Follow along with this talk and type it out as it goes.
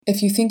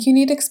If you think you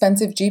need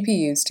expensive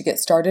GPUs to get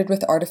started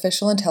with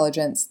artificial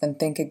intelligence, then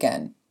think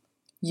again.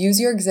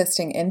 Use your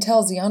existing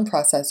Intel Xeon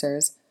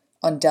processors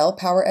on Dell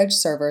PowerEdge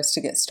servers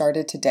to get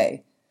started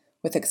today,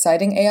 with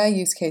exciting AI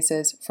use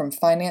cases from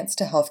finance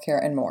to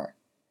healthcare and more.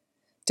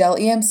 Dell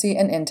EMC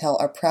and Intel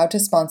are proud to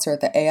sponsor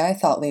the AI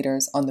Thought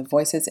Leaders on the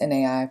Voices in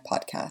AI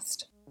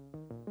podcast.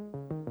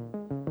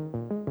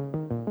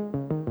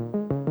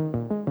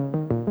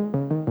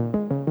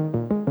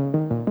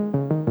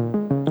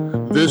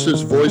 This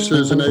is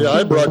Voices in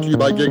AI, brought to you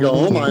by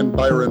GigaOM. I'm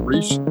Byron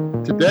Reese.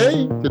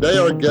 Today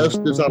our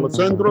guest is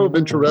Alessandro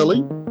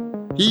Venturelli.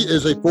 He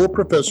is a full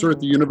professor at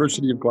the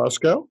University of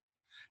Glasgow.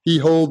 He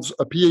holds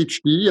a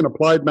PhD in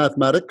applied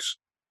mathematics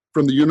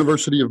from the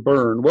University of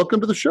Bern. Welcome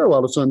to the show,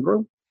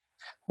 Alessandro.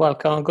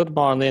 Welcome. Good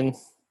morning.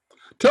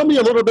 Tell me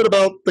a little bit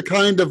about the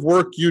kind of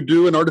work you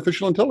do in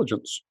artificial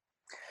intelligence.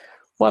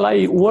 Well,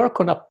 I work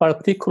on a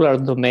particular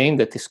domain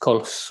that is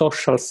called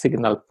social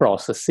signal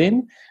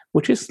processing,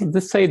 which is,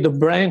 let's say, the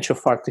branch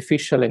of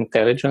artificial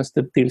intelligence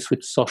that deals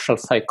with social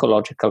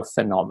psychological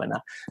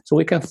phenomena. So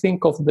we can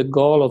think of the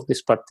goal of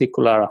this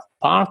particular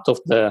part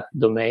of the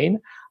domain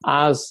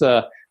as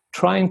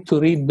trying to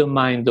read the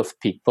mind of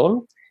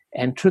people,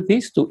 and through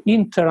this to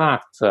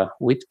interact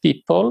with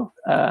people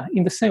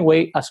in the same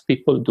way as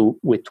people do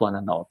with one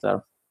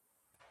another.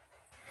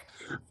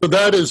 So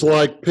that is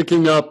like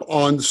picking up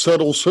on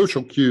subtle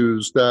social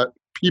cues that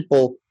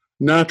people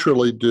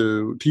naturally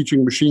do,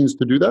 teaching machines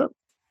to do that?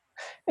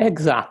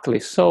 Exactly.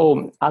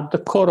 So at the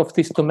core of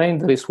this domain,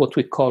 there is what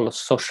we call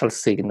social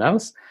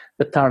signals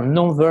that are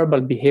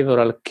nonverbal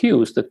behavioral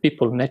cues that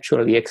people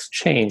naturally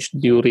exchange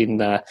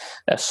during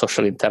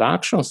social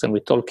interactions. And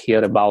we talk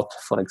here about,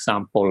 for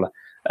example,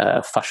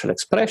 facial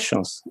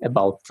expressions,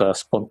 about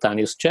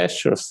spontaneous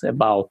gestures,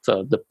 about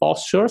the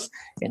postures.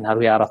 And now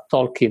we are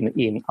talking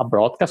in a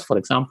broadcast, for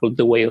example,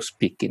 the way of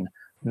speaking,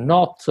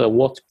 not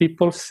what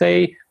people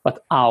say,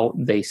 but how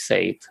they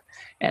say it.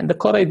 And the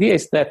core idea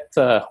is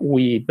that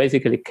we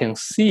basically can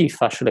see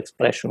facial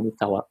expression with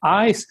our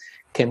eyes,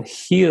 can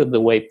hear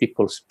the way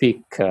people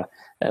speak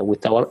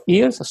with our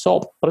ears.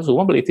 So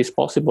presumably it is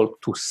possible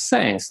to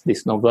sense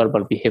these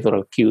nonverbal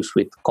behavioral cues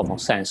with common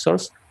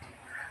sensors,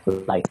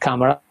 like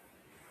cameras,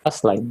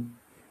 like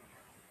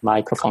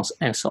microphones,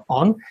 and so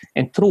on.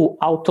 And through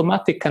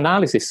automatic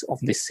analysis of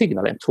this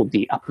signal and through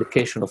the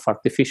application of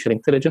artificial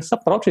intelligence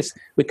approaches,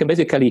 we can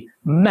basically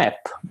map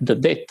the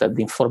data,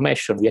 the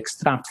information we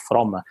extract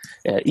from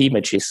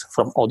images,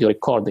 from audio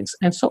recordings,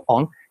 and so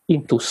on,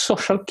 into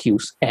social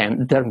cues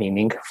and their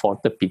meaning for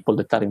the people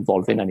that are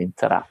involved in an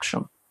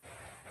interaction.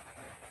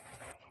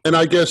 And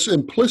I guess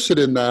implicit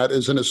in that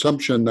is an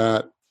assumption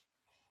that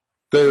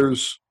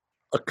there's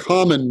a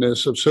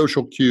commonness of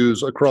social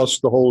cues across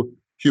the whole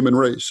human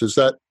race. Is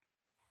that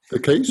the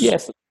case?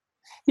 Yes.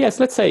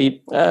 Let's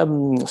say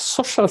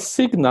social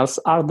signals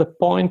are the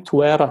point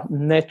where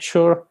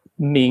nature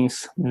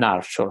means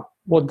nurture.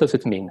 What does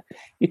it mean?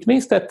 It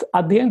means that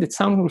at the end, it's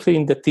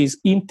something that is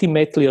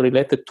intimately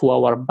related to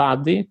our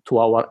body, to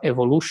our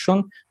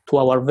evolution, to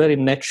our very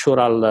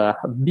natural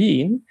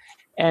being.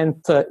 And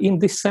in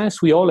this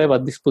sense, we all have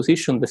at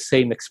disposition the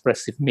same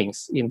expressive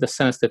means, in the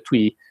sense that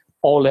we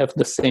all have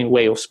the same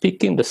way of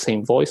speaking, the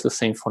same voice, the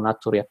same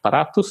phonatory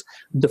apparatus.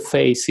 The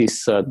face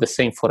is the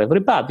same for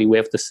everybody. We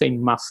have the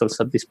same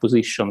muscles at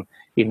disposition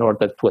in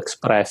order to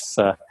express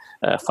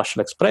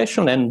facial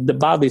expression, and the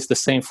body is the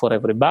same for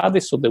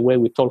everybody. So the way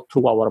we talk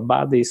through our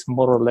body is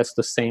more or less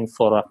the same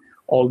for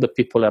all the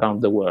people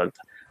around the world.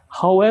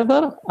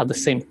 However, at the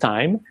same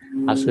time,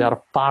 as we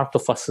are part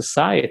of a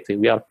society,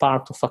 we are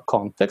part of a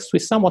context, we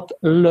somewhat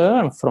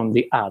learn from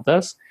the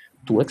others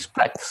to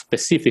express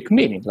specific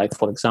meaning, like,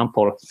 for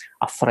example,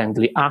 a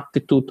friendly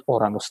attitude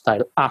or an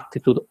hostile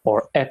attitude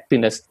or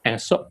happiness and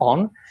so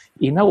on,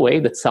 in a way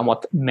that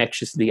somewhat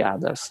matches the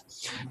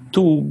others.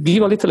 To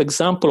give a little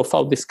example of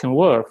how this can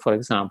work, for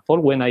example,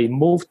 when I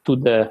moved to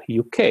the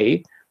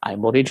UK,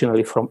 I'm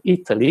originally from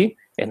Italy,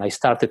 and I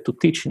started to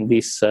teach in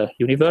this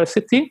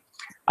university.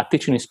 A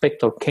teaching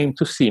inspector came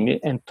to see me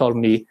and told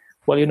me,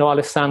 well, you know,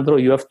 Alessandro,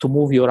 you have to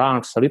move your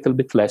arms a little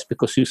bit less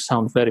because you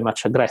sound very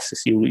much aggressive.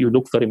 You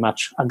look very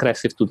much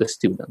aggressive to the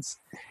students.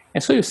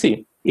 And so you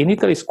see, in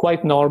Italy, it's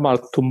quite normal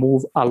to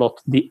move a lot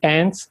the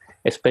hands,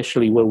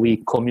 especially when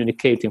we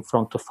communicate in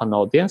front of an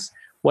audience.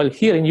 Well,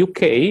 here in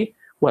UK,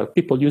 well,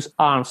 people use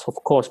arms, of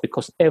course,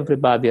 because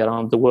everybody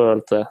around the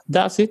world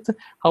does it.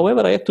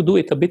 However, I had to do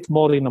it a bit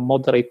more in a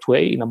moderate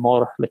way, in a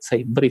more, let's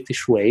say,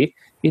 British way,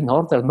 in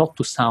order not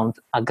to sound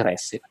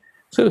aggressive.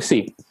 So you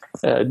see,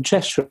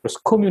 gestures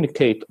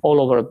communicate all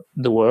over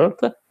the world.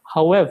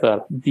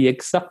 However, the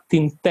exact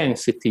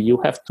intensity you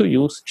have to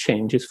use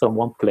changes from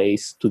one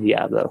place to the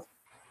other.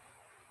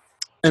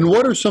 And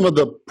what are some of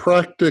the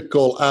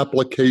practical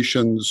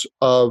applications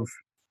of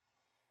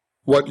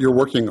what you're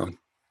working on?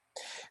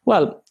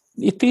 Well,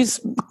 it is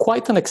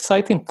quite an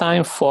exciting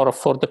time for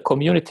the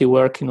community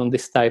working on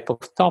this type of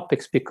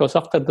topics, because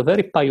after the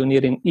very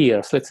pioneering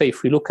years, let's say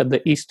if we look at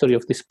the history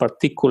of this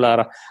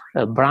particular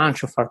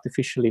branch of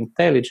artificial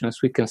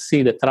intelligence, we can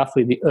see that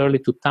roughly the early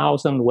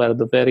 2000s were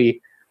the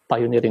very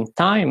pioneering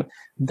time.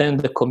 Then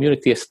the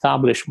community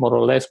established more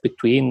or less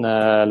between,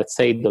 let's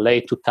say, the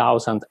late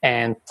 2000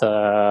 and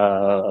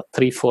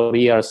 3-4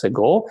 years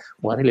ago,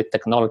 when really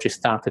technology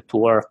started to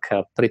work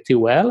pretty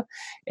well.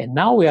 And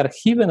now we are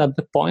even at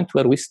the point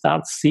where we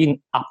start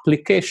seeing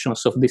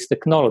applications of these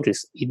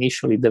technologies,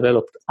 initially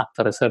developed at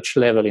the research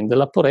level in the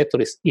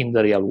laboratories, in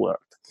the real world.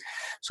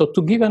 So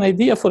to give an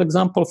idea, for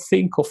example,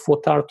 think of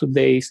what are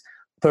today's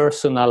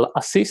personal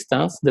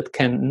assistants that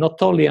can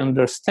not only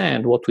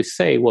understand what we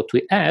say, what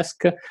we ask,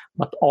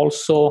 but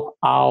also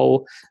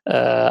how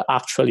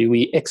actually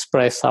we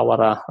express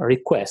our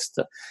request.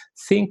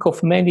 Think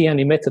of many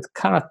animated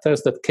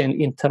characters that can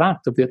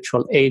interact with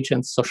virtual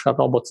agents, social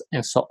robots,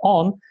 and so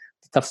on,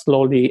 that are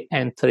slowly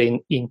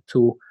entering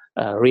into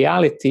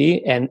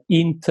reality and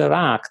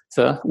interact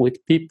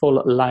with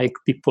people like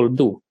people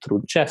do,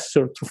 through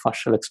gesture, through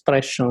facial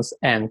expressions,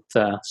 and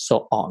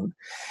so on.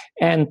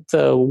 And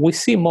we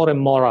see more and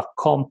more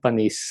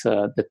companies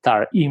that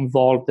are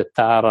involved, that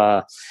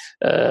are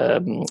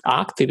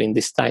active in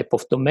this type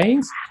of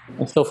domains.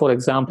 And so, for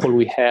example,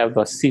 we have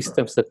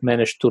systems that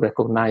manage to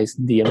recognize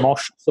the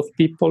emotions of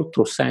people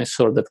through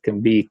sensor that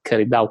can be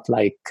carried out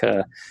like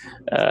a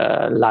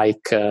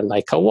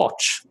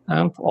watch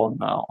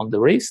on the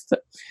wrist.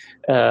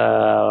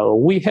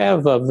 We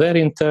have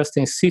very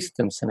interesting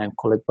systems, and I'm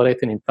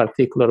collaborating in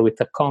particular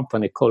with a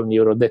company called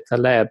Neurodata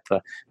Lab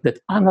that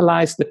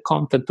analyze the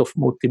content of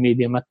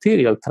multimedia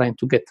material, trying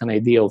to get an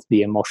idea of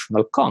the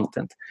emotional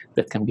content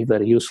that can be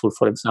very useful,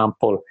 for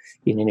example,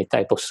 in any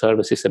type of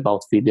services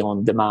about video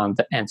on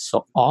demand and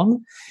so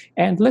on.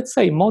 And let's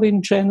say more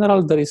in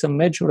general, there is a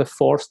major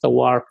effort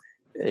toward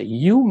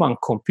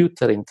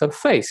human-computer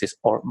interfaces,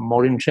 or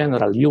more in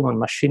general,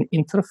 human-machine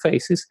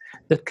interfaces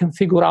that can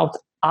figure out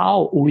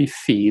how we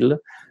feel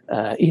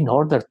in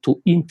order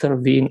to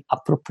intervene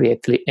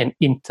appropriately and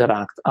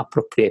interact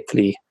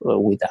appropriately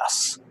with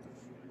us.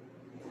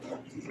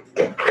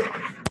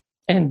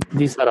 And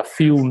these are a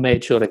few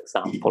major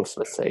examples,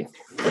 let's say.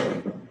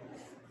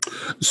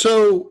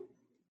 So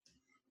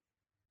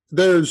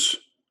there's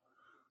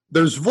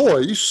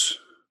voice,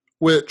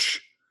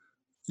 which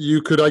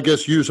you could, I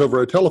guess, use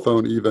over a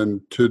telephone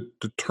even to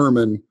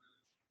determine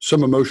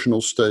some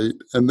emotional state.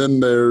 And then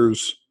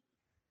there's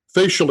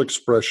facial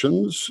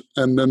expressions,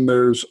 and then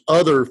there's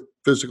other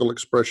physical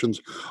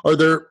expressions. Are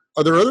there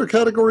other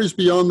categories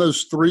beyond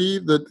those three,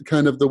 that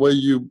kind of the way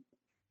you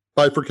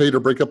bifurcate or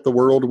break up the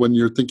world when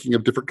you're thinking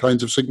of different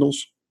kinds of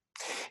signals?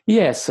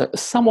 Yes,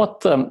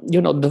 somewhat,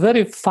 the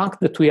very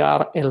fact that we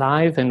are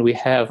alive and we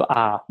have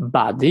a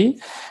body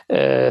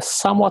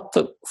somewhat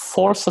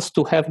forces us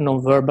to have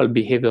nonverbal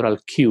behavioral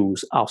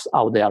cues,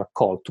 how they are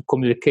called, to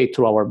communicate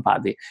through our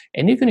body.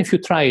 And even if you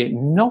try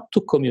not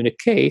to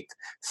communicate,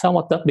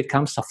 somewhat that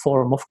becomes a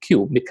form of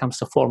cue,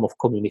 becomes a form of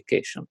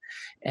communication.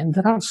 And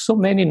there are so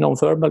many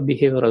nonverbal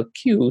behavioral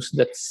cues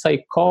that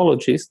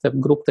psychologists have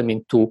grouped them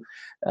into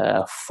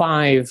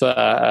 5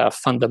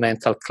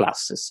 fundamental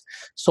classes.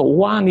 So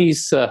one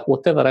is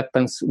whatever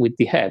happens with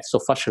the head, so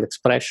facial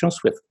expressions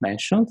we've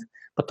mentioned,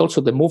 but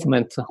also the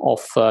movement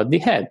of the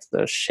head,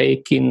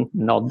 shaking,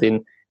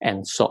 nodding,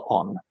 and so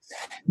on.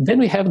 Then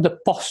we have the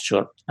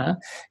posture.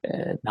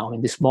 Now,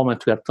 in this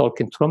moment, we are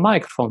talking through a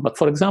microphone, but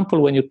for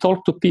example, when you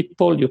talk to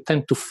people, you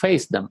tend to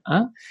face them,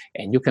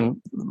 and you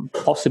can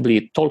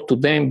possibly talk to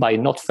them by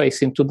not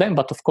facing to them,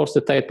 but of course,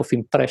 the type of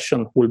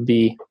impression will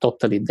be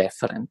totally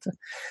different.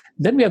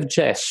 Then we have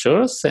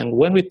gestures, and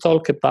when we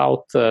talk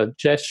about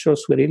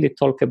gestures, we really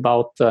talk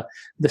about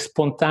the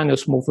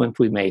spontaneous movement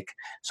we make.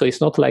 So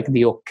it's not like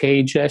the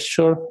okay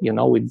gesture,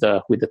 with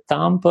the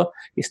thumb.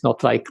 It's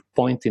not like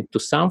pointing to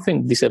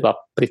something. These have a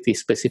pretty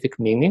specific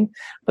meaning,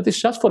 but it's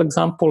just, for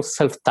example,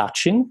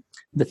 self-touching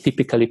that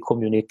typically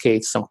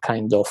communicates some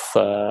kind of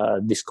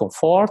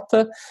discomfort.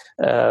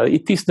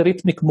 It is the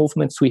rhythmic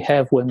movements we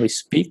have when we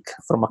speak.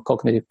 From a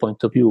cognitive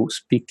point of view,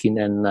 speaking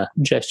and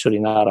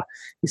gesturing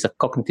is a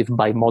cognitive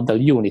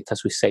bimodal unit,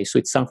 as we say. So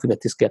it's something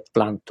that is get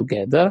planned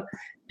together,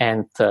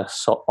 and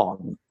so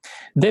on.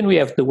 Then we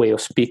have the way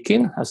of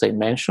speaking, as I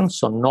mentioned,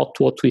 so not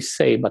what we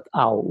say, but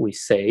how we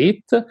say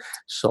it.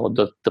 So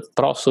the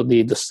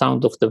prosody, the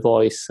sound of the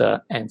voice,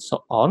 and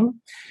so on.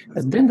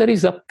 And then there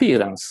is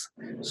appearance.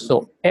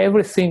 So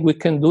everything we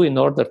can do in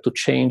order to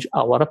change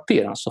our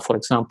appearance. So for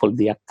example,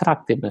 the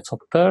attractiveness of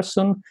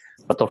person,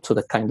 but also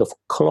the kind of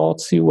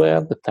clothes you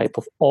wear, the type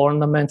of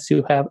ornaments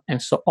you have,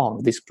 and so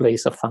on. This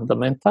plays a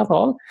fundamental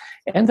role.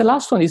 And the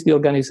last one is the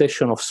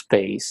organization of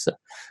space.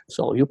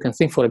 So you can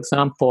think, for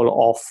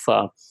example,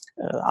 of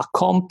a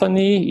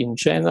company in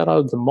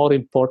general. The more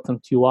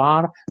important you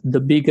are, the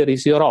bigger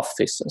is your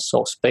office.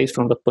 So space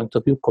from that point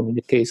of view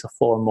communicates a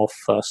form of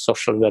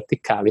social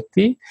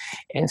verticality.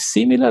 And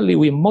similarly,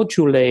 we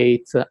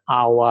modulate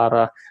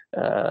our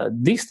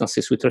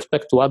distances with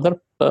respect to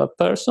other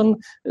person,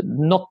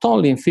 not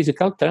only in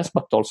physical terms,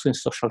 but also in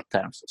social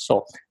terms.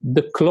 So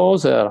the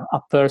closer a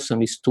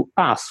person is to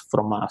us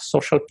from a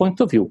social point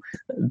of view,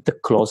 the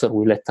closer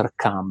we later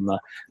come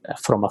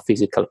from a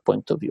physical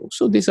point of view.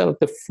 So these are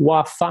the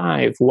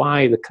 5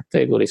 wide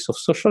categories of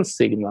social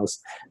signals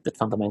that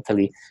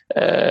fundamentally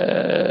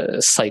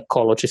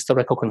psychologists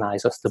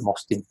recognize as the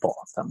most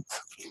important.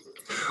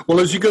 Well,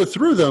 as you go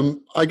through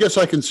them, I guess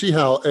I can see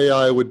how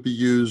AI would be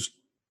used.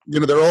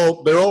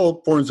 They're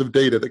all forms of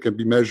data that can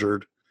be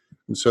measured,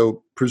 and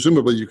so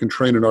presumably you can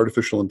train an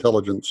artificial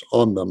intelligence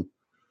on them.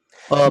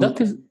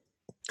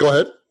 Go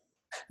ahead.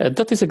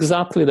 That is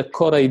exactly the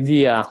core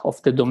idea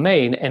of the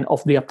domain and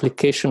of the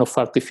application of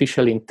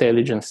artificial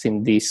intelligence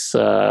in this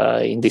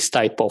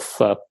type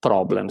of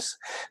problems.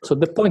 So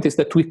the point is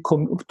that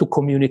to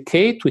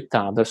communicate with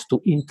others,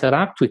 to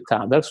interact with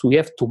others, we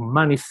have to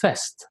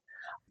manifest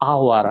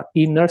our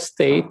inner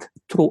state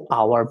through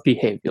our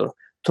behavior,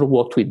 through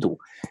what we do.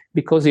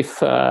 Because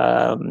if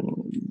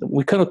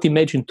we cannot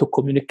imagine to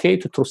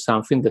communicate through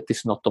something that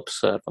is not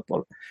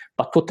observable.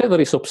 But whatever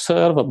is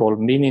observable,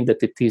 meaning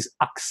that it is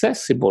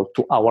accessible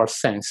to our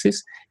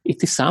senses,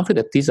 it is something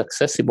that is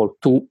accessible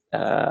to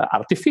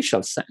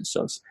artificial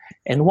sensors.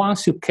 And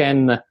once you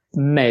can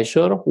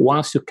measure,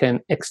 once you can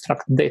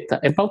extract data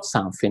about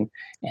something,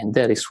 and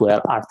there is where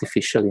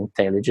artificial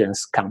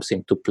intelligence comes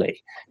into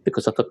play.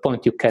 Because at that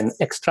point you can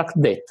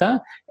extract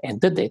data, and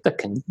the data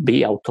can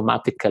be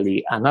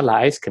automatically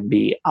analyzed, can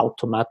be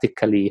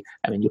automatically,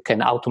 you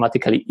can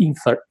automatically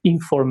infer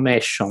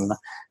information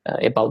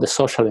about the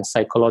social and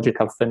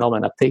psychological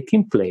phenomena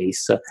taking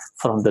place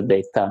from the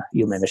data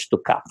you manage to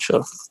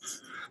capture.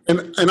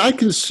 And I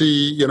can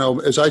see,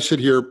 as I sit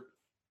here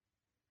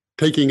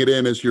taking it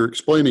in as you're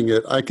explaining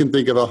it, I can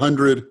think of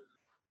 100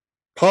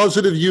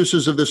 positive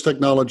uses of this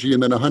technology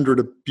and then 100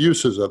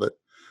 abuses of it.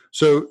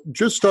 So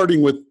just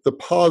starting with the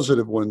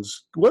positive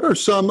ones, what are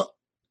some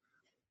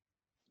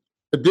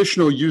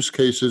additional use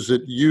cases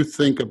that you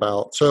think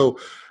about? So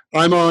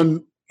I'm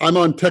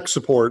on tech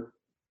support,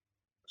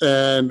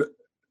 and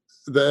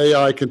the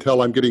AI can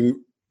tell I'm getting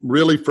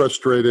really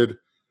frustrated,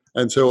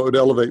 and so it would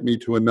elevate me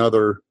to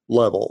another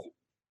level.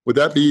 Would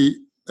that be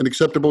an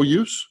acceptable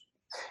use?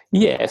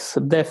 Yes,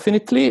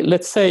 definitely.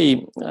 Let's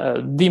say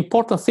the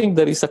important thing,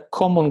 there is a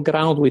common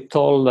ground with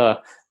all,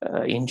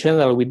 in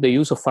general, with the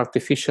use of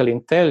artificial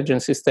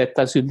intelligence, is that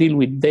as you deal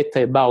with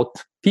data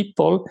about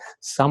people,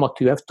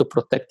 somewhat you have to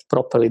protect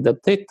properly the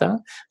data.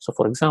 So,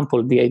 for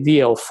example, the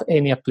idea of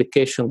any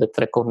application that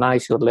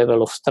recognizes your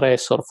level of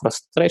stress or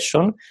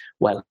frustration,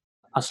 well,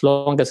 as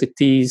long as it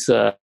is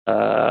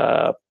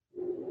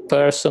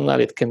personal,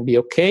 it can be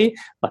okay.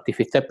 But if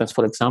it happens,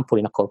 for example,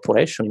 in a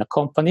corporation, in a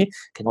company,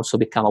 it can also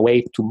become a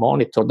way to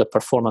monitor the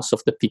performance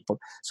of the people.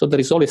 So there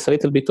is always a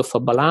little bit of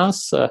a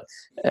balance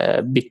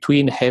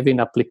between having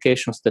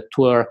applications that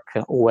work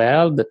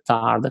well,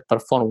 that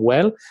perform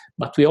well.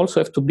 But we also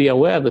have to be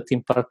aware that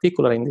in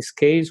particular, in this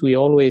case, we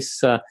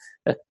always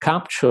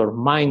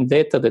mine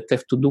data that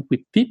have to do with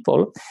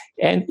people,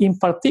 and in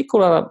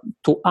particular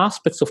to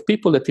aspects of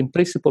people that in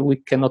principle we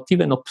cannot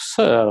even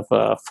observe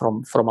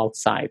from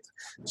outside.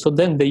 So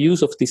then the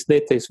use of this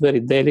data is very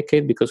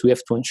delicate because we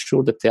have to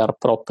ensure that they are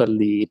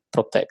properly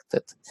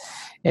protected.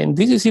 And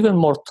this is even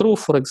more true,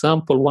 for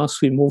example,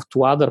 once we move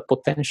to other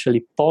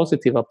potentially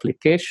positive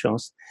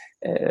applications.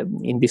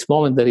 In this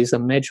moment, there is a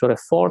major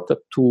effort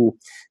to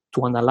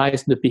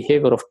analyze the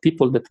behavior of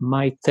people that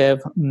might have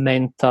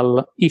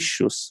mental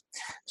issues.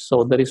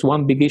 So there is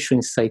one big issue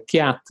in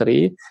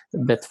psychiatry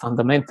that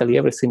fundamentally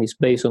everything is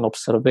based on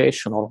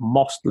observation, or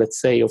most, let's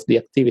say, of the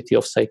activity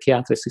of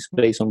psychiatrists is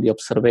based on the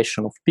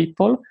observation of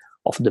people,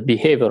 of the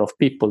behavior of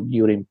people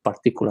during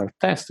particular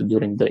tests,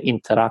 during the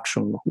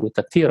interaction with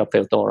a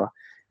therapist,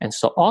 and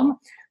so on.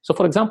 So,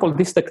 for example,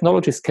 these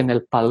technologies can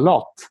help a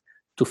lot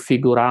to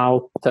figure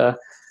out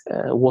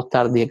what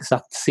are the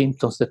exact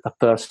symptoms that a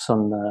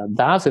person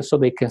does, and so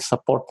they can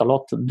support a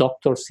lot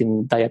doctors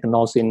in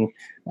diagnosing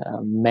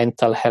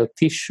mental health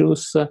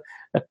issues,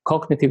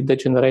 cognitive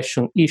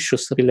degeneration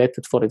issues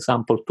related, for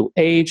example, to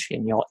age.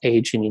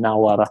 Aging in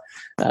our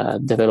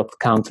developed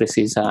countries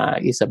is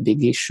a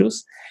big issue.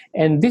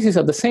 And this is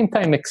at the same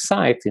time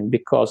exciting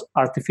because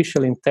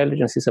artificial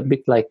intelligence is a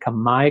bit like a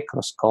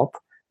microscope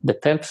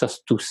that helps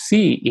us to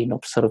see in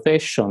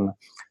observation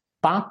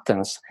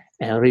patterns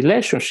and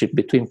relationship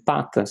between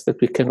patterns that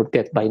we cannot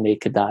get by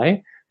naked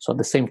eye. So at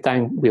the same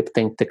time, we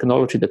obtain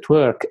technology that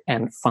work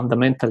and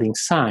fundamental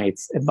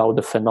insights about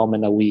the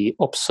phenomena we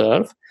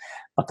observe.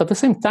 But at the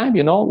same time,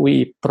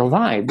 we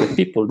provide the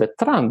people that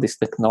run this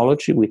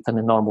technology with an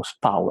enormous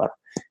power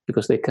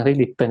because they can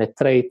really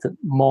penetrate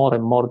more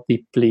and more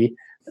deeply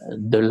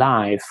the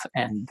life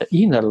and the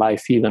inner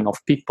life even of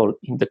people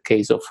in the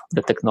case of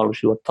the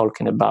technology we're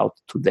talking about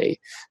today.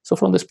 So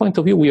from this point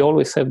of view, we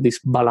always have this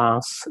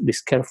balance,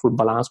 this careful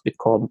balance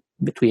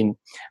between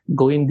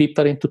going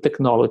deeper into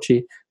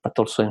technology, but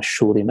also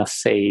ensuring a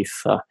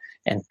safe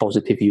and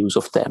positive use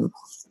of them.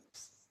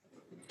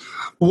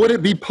 Would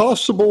it be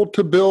possible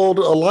to build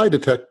a lie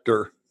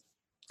detector?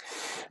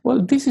 Well,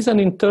 this is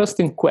an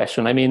interesting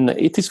question. I mean,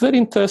 it is very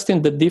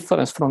interesting the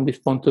difference from this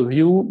point of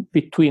view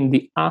between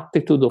the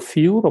attitude of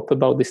Europe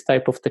about this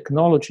type of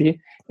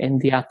technology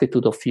and the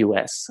attitude of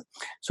US.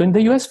 So in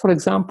the US, for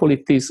example,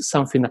 it is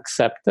something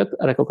accepted,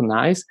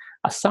 recognized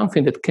as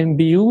something that can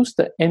be used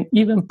and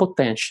even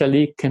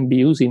potentially can be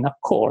used in a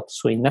court.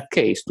 So in a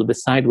case to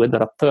decide whether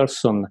a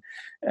person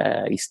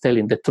is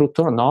telling the truth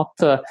or not,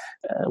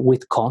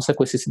 with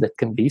consequences that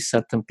can be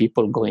certain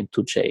people going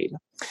to jail.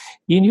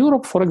 In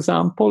Europe, for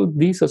example,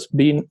 this has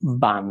been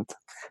banned.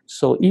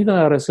 So even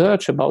a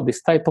research about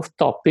this type of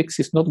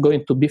topics is not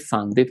going to be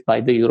funded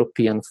by the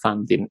European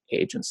funding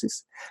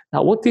agencies.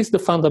 Now, what is the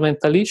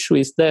fundamental issue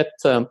is that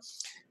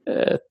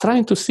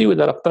trying to see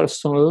whether a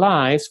person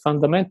lies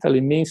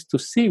fundamentally means to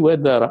see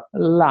whether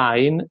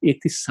lying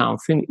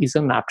is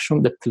an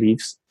action that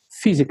leaves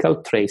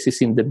physical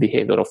traces in the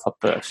behavior of a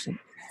person.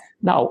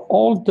 Now,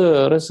 all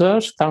the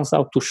research turns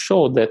out to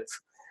show that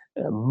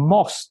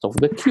most of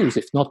the cues,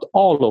 if not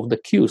all of the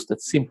cues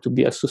that seem to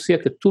be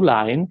associated to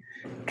lying,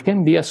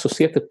 can be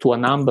associated to a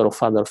number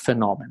of other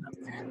phenomena.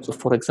 So,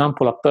 for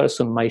example, a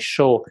person might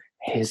show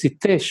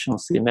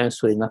hesitations in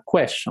answering a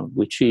question,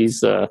 which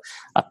is a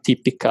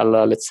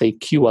typical, let's say,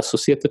 cue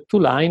associated to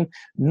lying,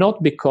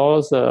 not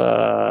because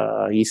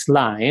he's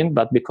lying,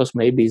 but because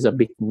maybe he's a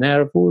bit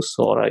nervous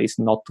or is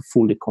not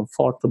fully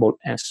comfortable,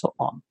 and so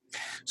on.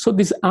 So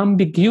this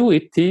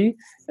ambiguity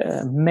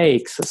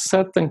makes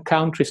certain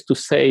countries to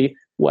say,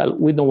 well,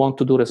 we don't want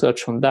to do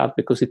research on that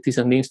because it is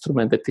an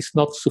instrument that is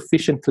not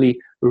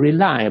sufficiently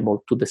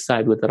reliable to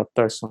decide whether a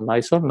person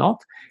lies or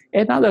not.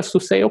 And others to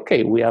say,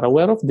 okay, we are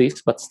aware of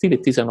this, but still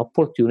it is an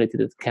opportunity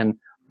that can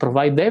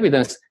provide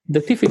evidence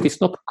that if it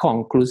is not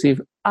conclusive,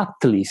 at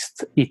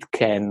least it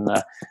can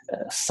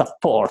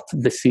support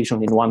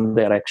decision in one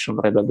direction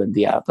rather than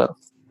the other.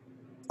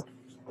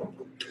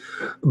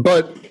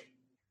 But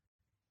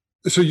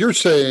so you're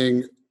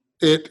saying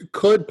it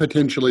could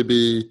potentially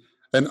be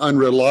an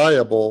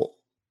unreliable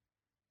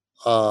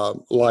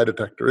lie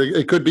detector.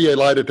 It could be a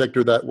lie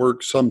detector that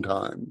works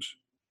sometimes.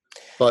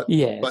 But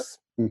yes.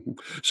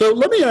 So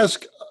let me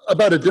ask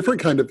about a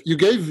different kind of, you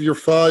gave your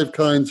 5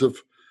 kinds of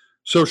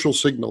social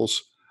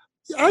signals.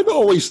 I've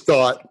always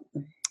thought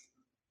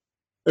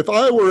if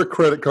I were a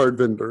credit card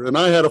vendor and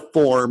I had a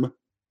form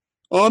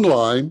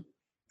online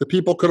that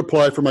people could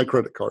apply for my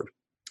credit card,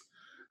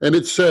 and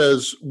it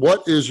says,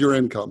 what is your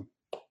income?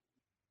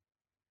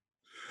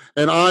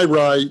 And I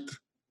write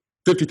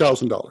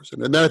 $50,000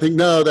 in it. And then I think,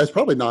 no, that's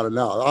probably not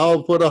enough.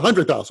 I'll put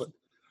 100,000.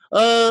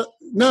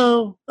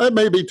 No, that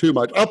may be too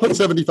much. I'll put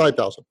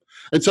 75,000.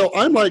 And so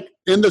I'm like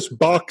in this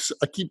box,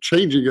 I keep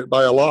changing it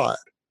by a lot.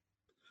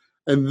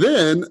 And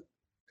then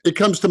it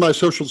comes to my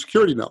social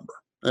security number.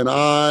 And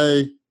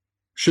I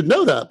should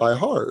know that by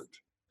heart.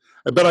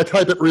 But I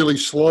type it really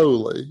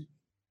slowly.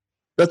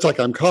 That's like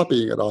I'm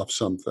copying it off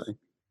something.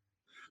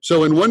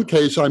 So in one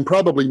case, I'm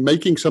probably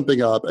making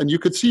something up. And you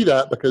could see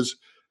that because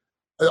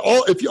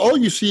if all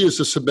you see is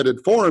a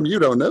submitted form, you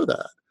don't know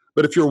that.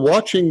 But if you're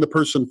watching the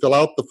person fill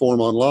out the form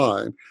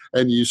online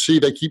and you see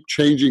they keep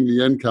changing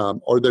the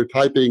income or they're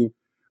typing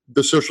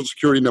the social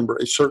security number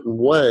a certain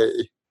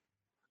way,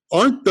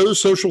 aren't those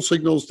social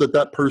signals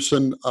that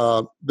person,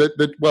 aren't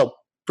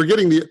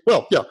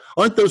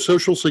those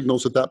social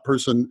signals that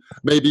person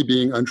may be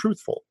being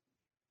untruthful?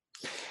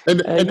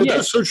 And do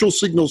those social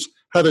signals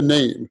have a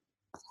name?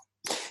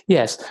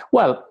 Yes.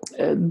 Well,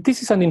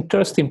 this is an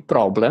interesting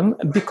problem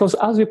because,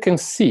 as you can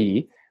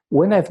see,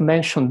 when I've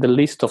mentioned the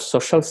list of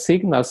social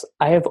signals,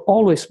 I have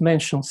always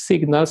mentioned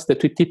signals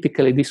that we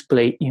typically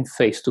display in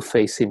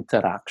face-to-face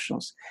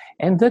interactions.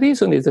 And the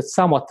reason is that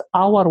somewhat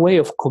our way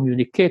of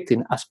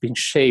communicating has been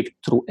shaped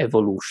through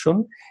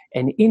evolution.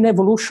 And in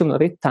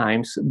evolutionary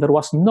times, there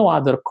was no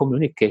other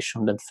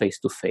communication than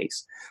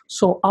face-to-face.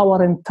 So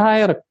our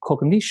entire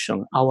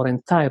cognition, our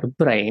entire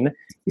brain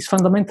is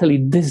fundamentally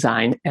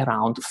designed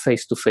around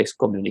face-to-face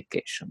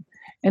communication.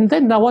 And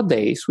then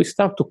nowadays, we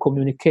start to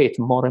communicate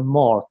more and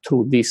more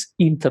through these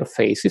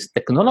interfaces,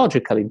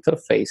 technological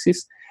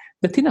interfaces,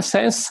 that in a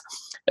sense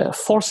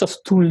force us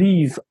to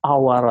leave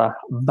our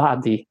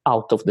body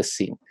out of the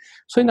scene.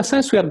 So in a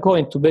sense, we are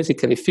going to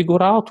basically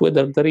figure out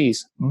whether there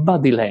is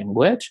body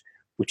language,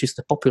 which is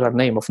the popular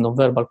name of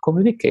nonverbal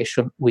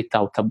communication,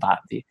 without a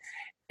body.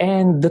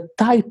 And the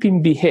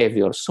typing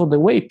behavior, so the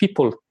way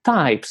people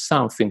type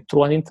something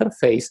through an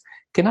interface,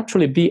 can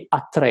actually be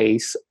a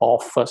trace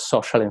of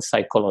social and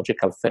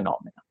psychological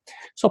phenomena.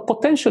 So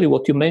potentially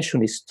what you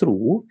mentioned is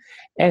true.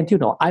 And,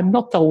 I'm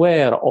not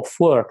aware of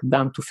work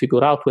done to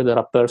figure out whether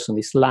a person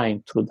is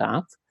lying through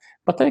that.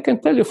 But I can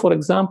tell you, for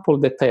example,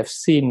 that I have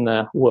seen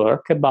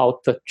work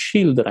about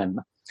children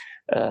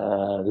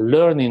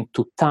learning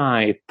to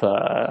type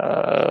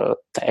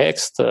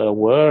text,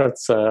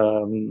 words,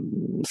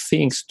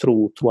 things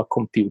through a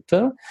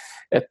computer,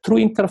 through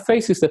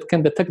interfaces that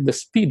can detect the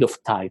speed of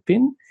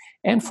typing.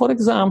 And for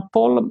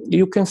example,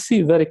 you can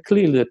see very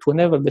clearly that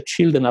whenever the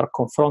children are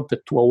confronted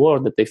to a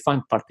word that they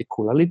find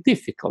particularly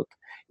difficult,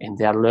 and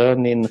they are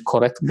learning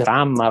correct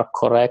grammar,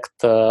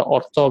 correct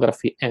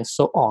orthography, and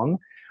so on,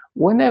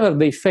 whenever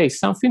they face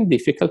something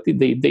difficult,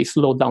 they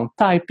slow down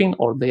typing,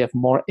 or they have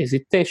more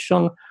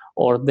hesitation,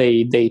 or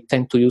they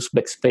tend to use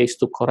backspace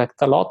to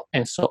correct a lot,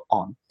 and so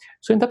on.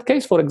 So in that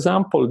case, for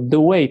example, the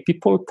way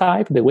people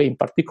type, the way in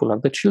particular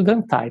the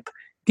children type,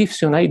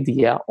 gives you an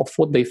idea of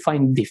what they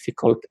find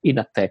difficult in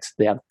a text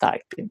they are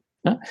typing.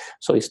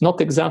 So it's not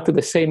exactly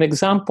the same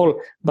example,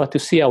 but you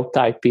see how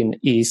typing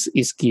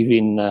is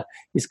giving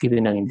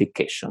an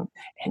indication.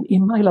 And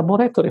in my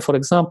laboratory, for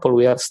example,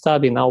 we are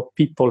studying how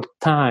people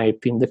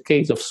type in the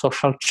case of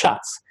social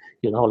chats,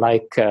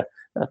 like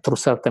through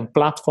certain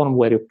platform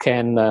where you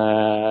can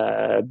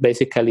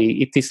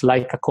basically, it is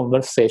like a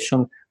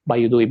conversation, but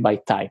you do it by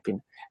typing.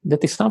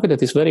 That is something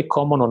that is very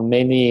common on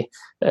many,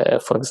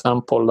 for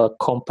example,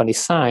 company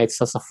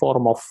sites as a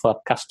form of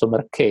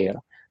customer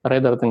care.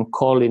 Rather than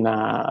calling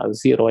a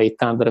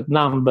 0800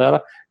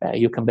 number,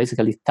 you can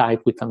basically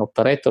type with an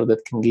operator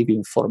that can give you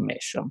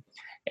information.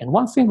 And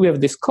one thing we have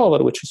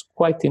discovered, which is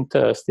quite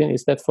interesting,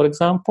 is that, for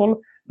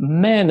example,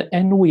 men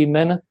and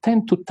women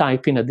tend to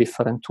type in a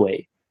different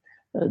way.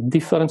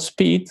 Different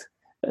speed,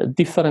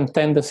 different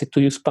tendency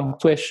to use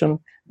punctuation,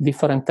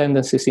 different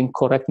tendencies in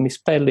correct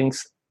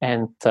misspellings,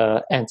 and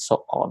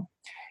so on.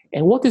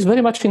 And what is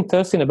very much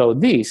interesting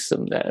about this,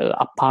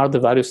 apart the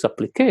various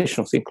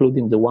applications,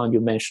 including the one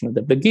you mentioned at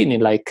the beginning,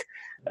 like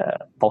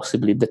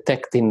possibly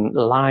detecting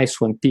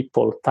lies when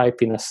people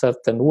type in a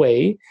certain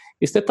way,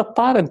 is that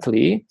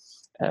apparently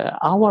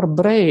our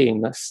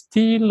brain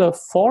still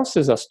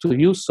forces us to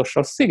use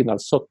social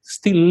signals, so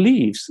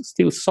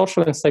still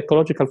social and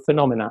psychological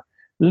phenomena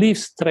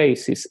leaves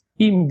traces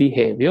in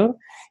behavior,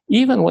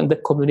 even when the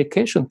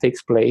communication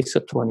takes place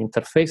through an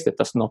interface that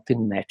is not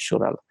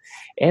natural.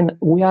 And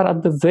we are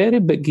at the very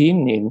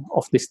beginning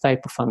of this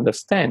type of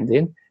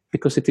understanding,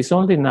 because it is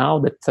only now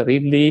that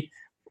really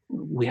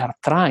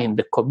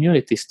the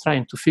community is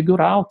trying to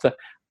figure out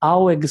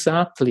how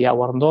exactly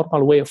our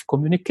normal way of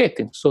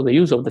communicating, so the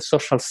use of the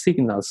social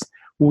signals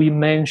we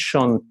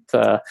mentioned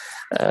at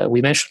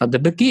the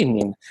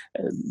beginning,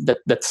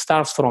 that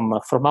starts from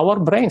our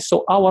brain.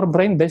 So our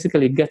brain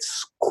basically gets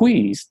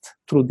squeezed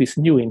through these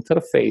new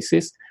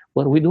interfaces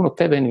where we do not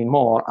have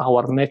anymore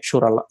our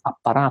natural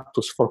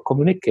apparatus for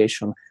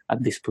communication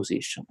at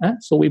disposition.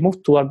 So we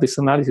move toward this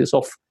analysis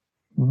of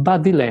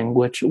body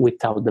language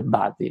without the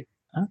body.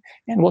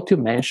 And what you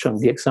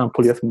mentioned, the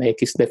example you have made,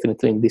 is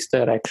definitely in this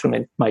direction,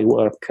 and it might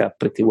work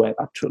pretty well,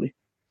 actually.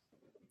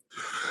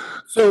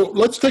 So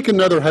let's take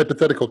another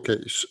hypothetical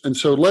case. And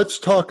so let's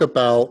talk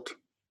about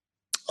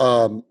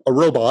a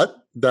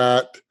robot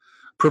that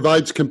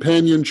provides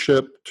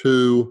companionship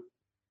to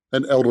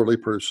an elderly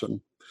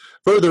person.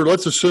 Further,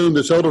 let's assume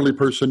this elderly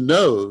person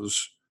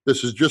knows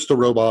this is just a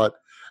robot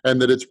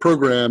and that it's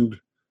programmed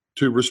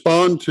to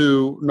respond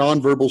to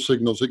nonverbal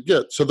signals it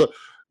gets. So the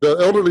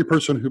elderly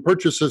person who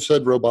purchases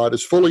said robot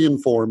is fully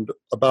informed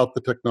about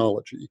the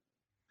technology.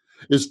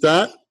 Is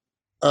that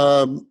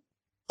a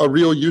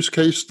real use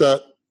case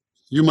that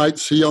you might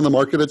see on the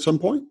market at some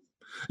point?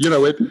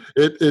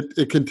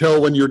 It can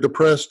tell when you're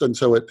depressed, and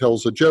so it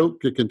tells a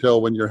joke. It can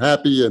tell when you're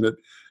happy, and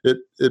it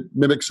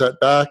mimics that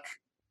back.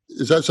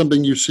 Is that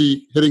something you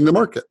see hitting the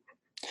market?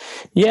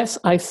 Yes,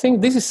 I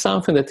think this is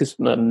something that is,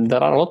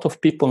 there are a lot of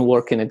people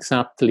working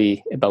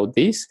exactly about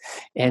this.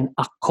 And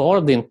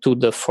according to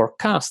the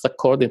forecast,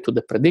 according to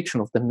the prediction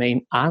of the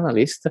main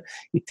analyst,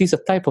 it is a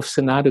type of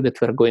scenario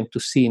that we're going to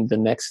see in the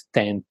next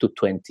 10 to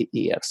 20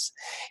 years.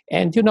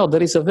 And,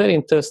 there is a very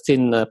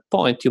interesting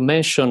point. You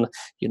mentioned,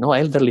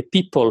 elderly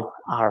people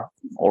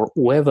or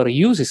whoever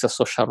uses a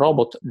social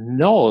robot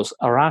knows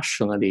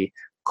rationally,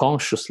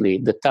 consciously,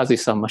 that that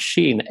is a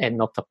machine and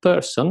not a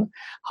person.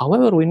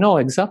 However, we know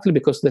exactly,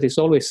 because there is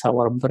always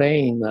our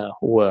brain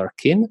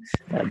working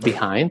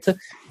behind,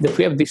 that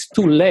we have these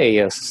two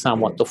layers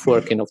somewhat of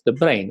working of the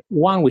brain.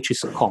 One which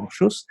is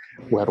conscious,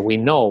 where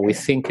we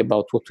think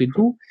about what we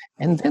do,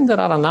 and then there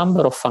are a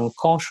number of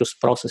unconscious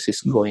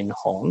processes going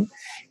on.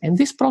 And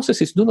these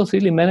processes do not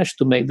really manage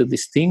to make the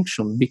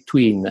distinction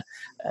between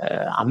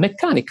a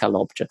mechanical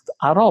object,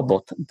 a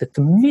robot that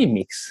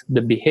mimics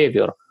the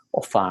behavior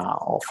of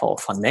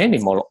an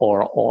animal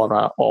or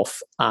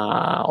of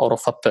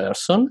a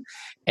person,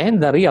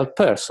 and a real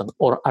person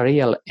or a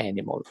real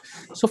animal.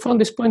 So from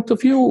this point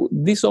of view,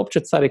 these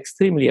objects are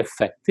extremely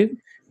effective,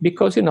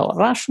 because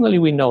rationally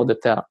we know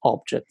that they are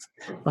objects,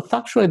 but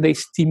actually they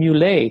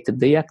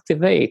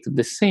activate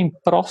the same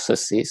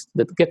processes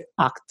that get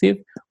active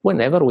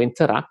whenever we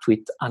interact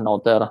with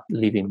another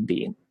living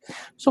being.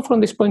 So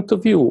from this point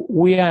of view,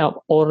 we have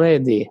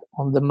already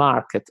on the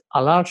market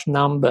a large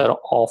number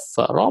of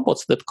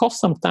robots that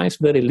cost sometimes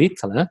very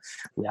little.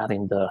 We are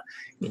in the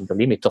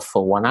limit of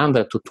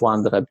 $100 to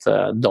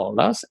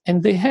 $200,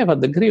 and they have a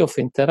degree of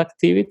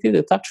interactivity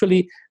that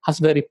actually has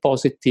very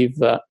positive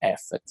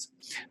effects.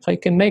 So I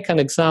can make an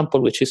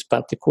example which is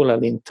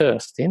particularly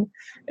interesting.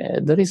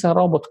 There is a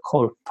robot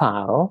called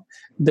Paro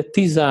that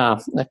is a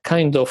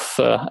kind of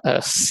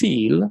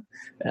seal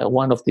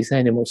one of these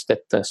animals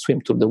that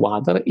swim through the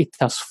water. It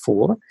has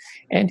fur.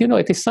 And,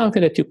 it is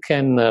something that you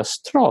can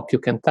stroke, you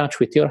can touch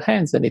with your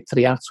hands, and it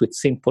reacts with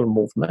simple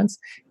movements.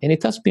 And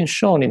it has been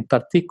shown, in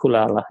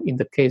particular, in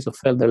the case of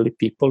elderly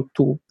people,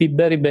 to be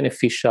very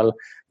beneficial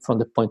from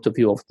the point of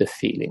view of the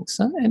feelings.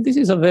 And this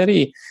is a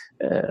very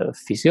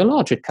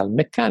physiological,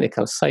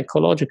 mechanical,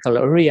 psychological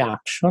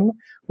reaction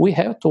we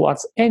have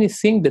towards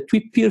anything that we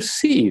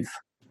perceive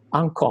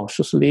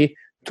unconsciously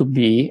to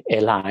be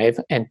alive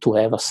and to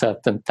have a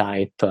certain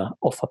type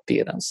of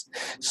appearance.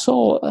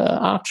 So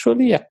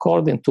actually,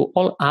 according to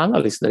all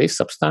analysts, there is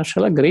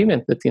substantial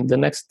agreement that in the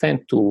next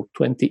 10 to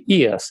 20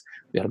 years,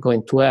 we are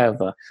going to have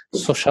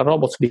social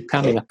robots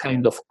becoming a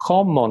kind of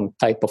common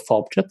type of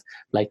object,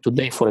 like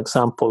today, for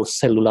example,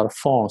 cellular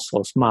phones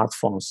or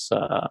smartphones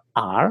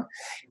are.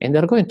 And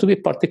they're going to be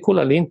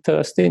particularly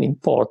interesting,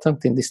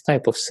 important in this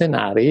type of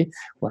scenario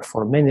where,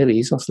 for many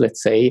reasons,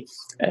 let's say,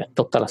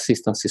 total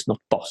assistance is not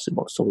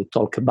possible. So we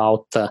talk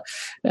about the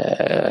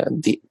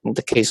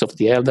case of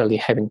the elderly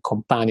having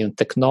companion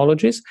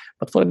technologies,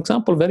 but for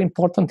example, very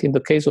important in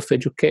the case of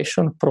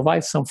education,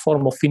 provide some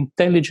form of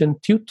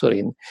intelligent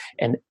tutoring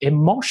and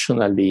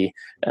emotionally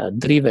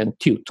driven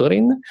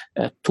tutoring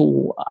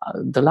to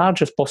the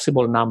largest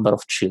possible number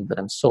of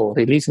children. So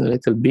releasing a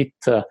little bit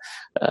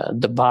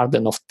the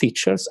burden of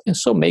teachers, and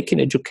so making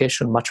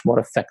education much more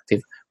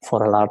effective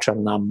for a larger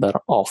number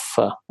of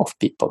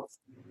people.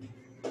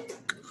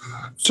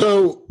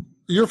 So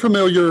you're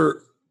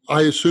familiar,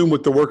 I assume,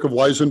 with the work of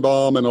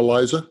Weizenbaum and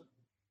Eliza?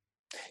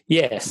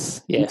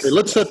 Yes. Okay,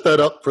 let's set that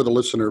up for the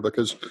listener,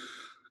 because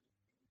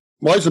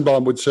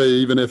Weizenbaum would say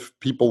even if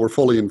people were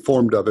fully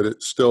informed of it,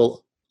 it's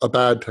still a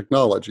bad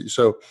technology.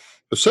 So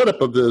the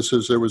setup of this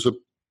is there was a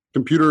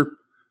computer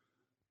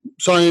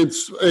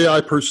science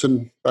AI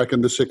person back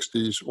in the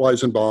 60s,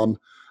 Weizenbaum,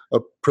 a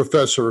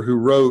professor who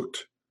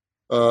wrote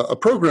a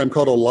program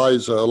called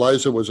Eliza.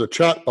 Eliza was a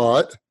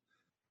chatbot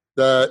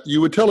that you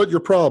would tell it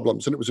your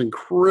problems, and it was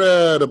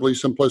incredibly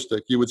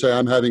simplistic. You would say,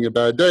 I'm having a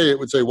bad day. It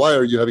would say, why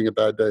are you having a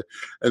bad day?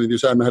 And then you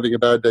say, I'm having a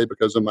bad day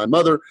because of my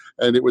mother.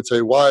 And it would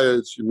say, why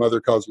is your mother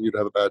causing you to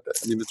have a bad day?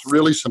 I mean, it's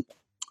really simple.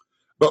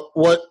 But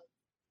what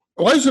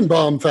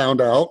Weizenbaum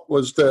found out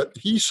was that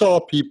he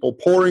saw people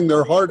pouring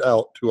their heart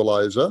out to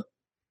Eliza,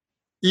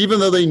 even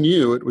though they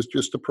knew it was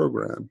just a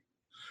program.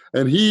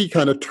 And he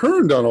kind of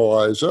turned on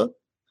Eliza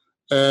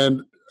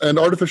and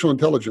artificial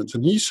intelligence.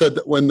 And he said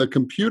that when the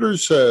computer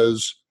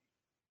says,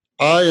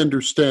 I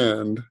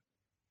understand,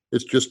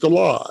 it's just a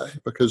lie,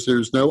 because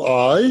there's no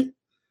I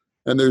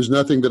and there's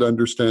nothing that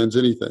understands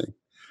anything.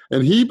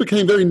 And he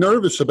became very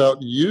nervous about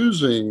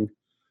using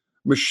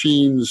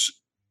machines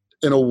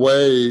in a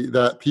way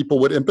that people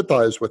would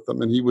empathize with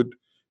them. And he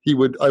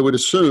would, I would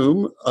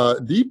assume,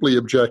 deeply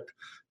object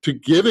to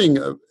giving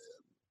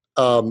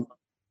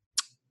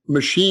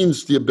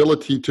machines the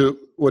ability to,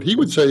 what he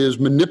would say is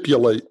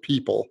manipulate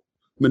people,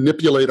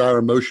 manipulate our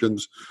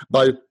emotions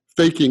by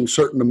faking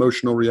certain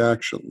emotional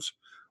reactions.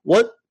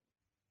 What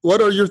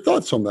are your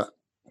thoughts on that?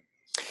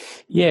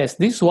 Yes,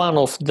 this is one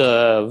of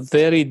the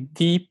very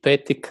deep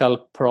ethical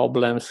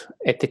problems,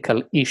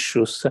 ethical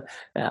issues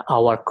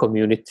our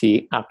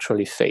community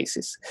actually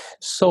faces.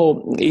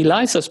 So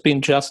Eliza has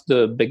been just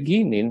the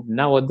beginning.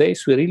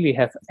 Nowadays, we really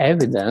have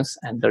evidence,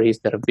 and there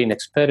have been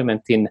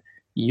experiments in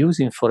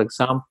using, for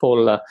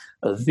example,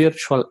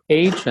 virtual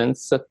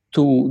agents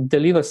to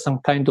deliver some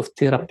kind of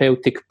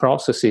therapeutic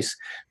processes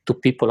to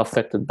people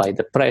affected by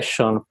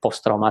depression,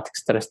 post-traumatic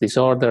stress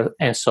disorder,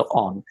 and so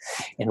on.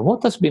 And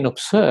what has been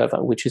observed,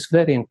 which is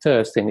very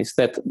interesting, is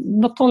that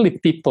not only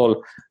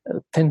people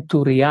tend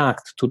to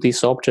react to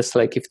these objects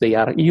like if they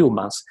are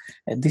humans,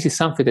 and this is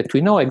something that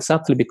we know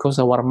exactly because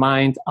our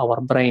mind, our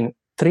brain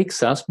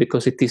tricks us,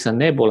 because it is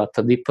unable at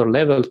a deeper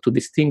level to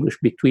distinguish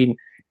between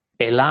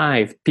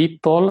alive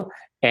people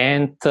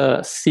and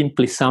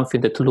simply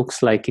something that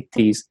looks like it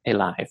is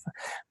alive.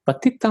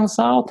 But it turns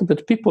out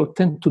that people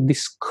tend to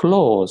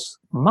disclose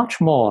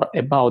much more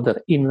about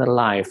their inner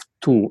life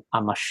to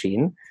a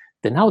machine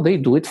than how they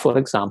do it, for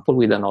example,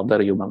 with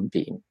another human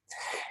being.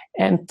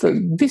 And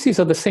this is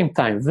at the same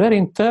time very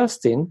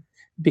interesting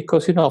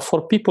because,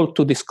 for people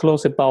to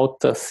disclose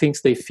about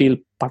things they feel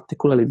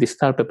particularly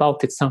disturbed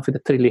about, it's something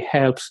that really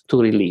helps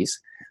to release.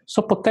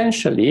 So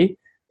potentially,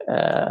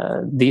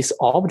 these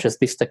objects,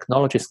 these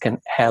technologies can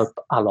help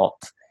a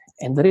lot.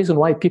 And the reason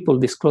why people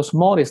disclose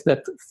more is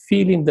that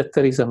feeling that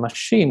there is a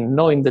machine,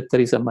 knowing that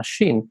there is a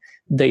machine,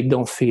 they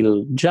don't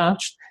feel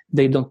judged,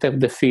 they don't have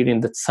the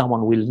feeling that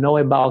someone will know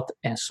about,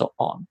 and so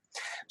on.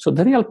 So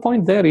the real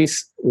point there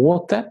is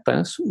what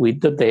happens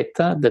with the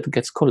data that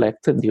gets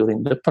collected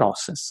during the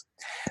process.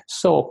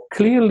 So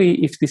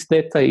clearly, if this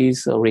data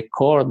is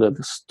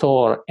recorded,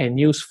 stored, and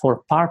used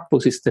for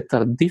purposes that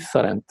are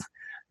different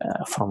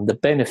from the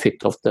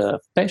benefit of the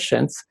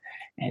patients,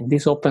 And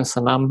this opens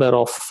a number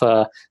of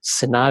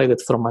scenarios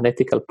that from an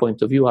ethical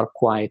point of view are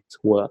quite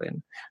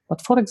worrying.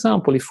 But for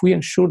example, if we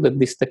ensure that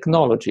these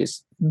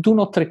technologies do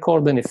not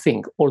record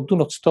anything or do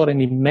not store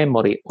any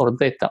memory or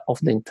data of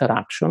the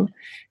interaction,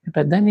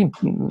 but then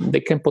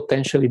they can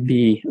potentially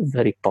be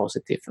very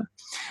positive.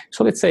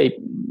 So let's say,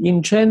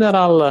 in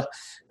general,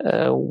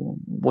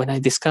 when I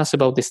discuss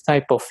about this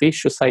type of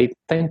issues, I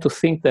tend to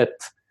think that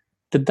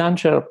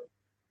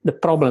the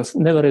problems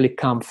never really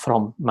come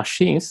from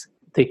machines,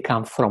 they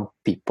come from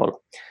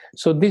people.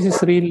 So this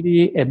is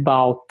really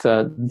about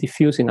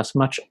diffusing as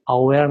much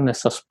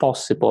awareness as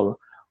possible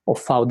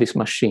of how these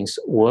machines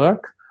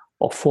work,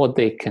 of what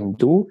they can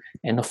do,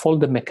 and of all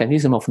the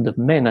mechanism of the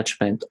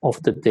management of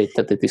the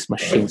data that these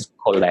machines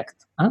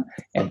collect.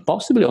 And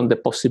possibly on the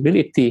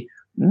possibility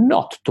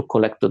not to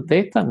collect the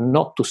data,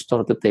 not to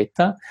store the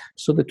data,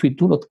 so that we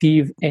do not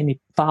give any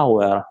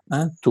power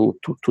to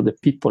the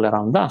people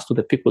around us, to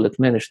the people that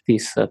manage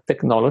these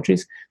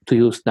technologies, to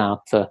use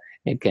that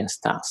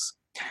against us.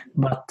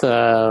 But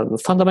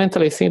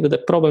fundamentally, I think that the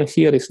problem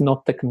here is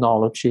not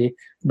technology,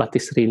 but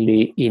it's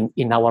really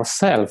in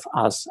ourselves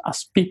as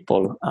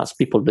people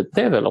that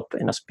develop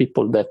and as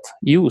people that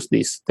use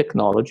this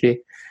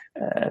technology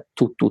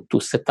to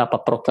set up a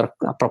proper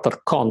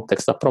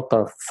context, a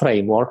proper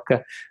framework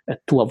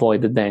to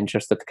avoid the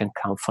dangers that can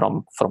come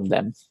from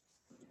them.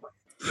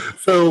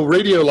 So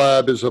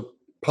Radiolab is a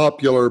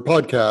popular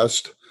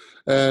podcast,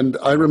 and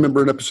I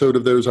remember an episode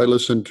of theirs I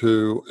listened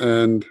to,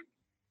 and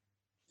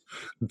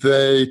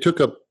they took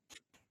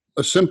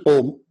a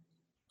simple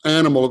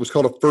animal. It was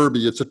called a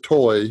Furby. It's a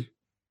toy.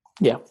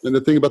 Yeah. And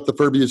the thing about the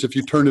Furby is if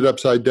you turn it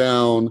upside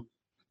down,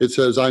 it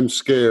says, "I'm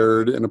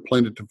scared," in a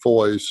plaintive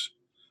voice.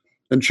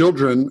 And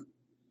children,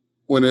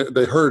 when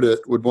they heard it,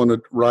 would want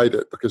to ride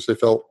it because they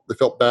felt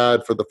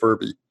bad for the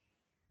Furby.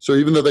 So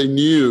even though they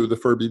knew the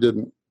Furby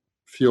didn't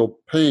feel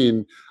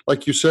pain,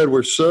 like you said,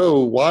 we're so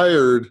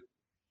wired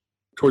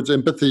towards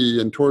empathy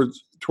and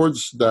towards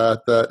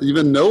that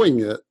even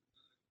knowing it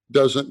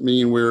doesn't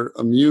mean we're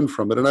immune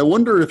from it. And I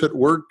wonder if it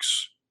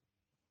works.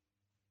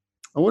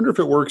 I wonder if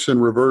it works in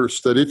reverse,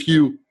 that if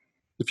you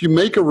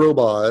make a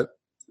robot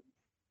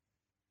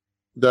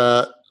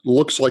that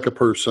looks like a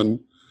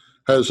person,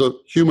 has a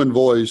human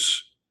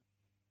voice,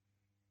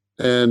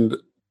 and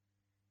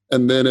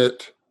then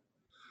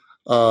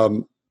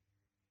and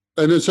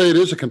then say it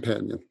is a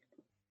companion,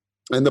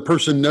 and the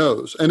person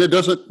knows, and it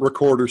doesn't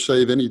record or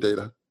save any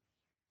data,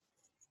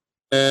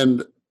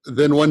 and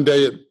then one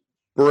day it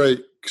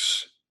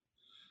breaks,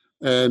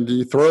 and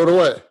you throw it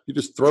away. You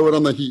just throw it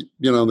on the heap,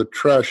 on the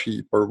trash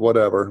heap or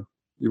whatever.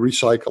 You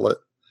recycle it.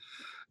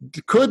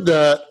 Could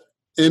that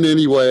in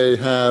any way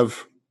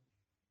have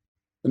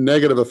a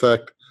negative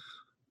effect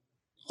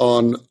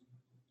on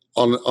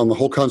the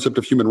whole concept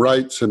of human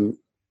rights? And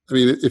I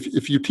mean,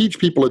 if you teach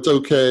people it's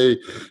okay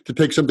to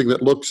take something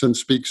that looks and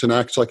speaks and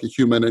acts like a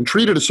human and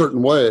treat it a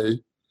certain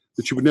way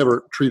that you would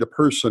never treat a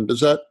person, does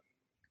that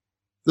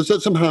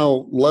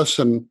somehow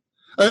lessen?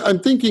 I'm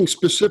thinking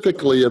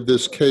specifically of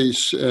this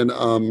case in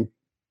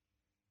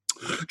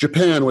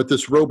Japan with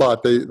this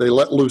robot they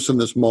let loose in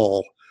this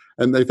mall,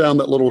 and they found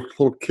that little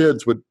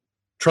kids would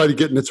try to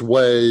get in its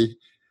way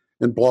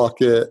and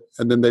block it,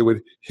 and then they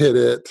would hit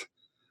it.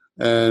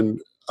 And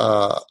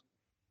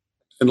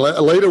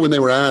later when they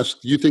were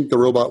asked, do you think the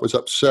robot was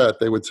upset?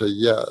 They would say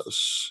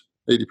yes.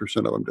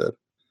 80% of them did.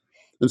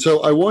 And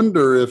so I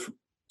wonder if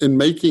in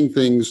making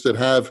things that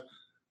have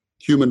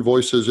human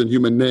voices and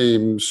human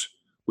names,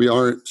 we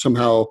aren't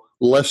somehow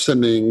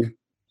lessening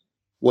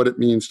what it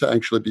means to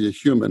actually be a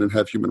human and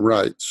have human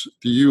rights.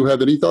 Do you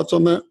have any thoughts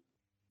on that?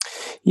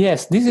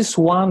 Yes, this is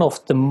one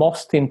of the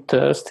most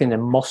interesting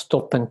and most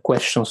open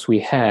questions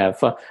we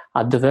have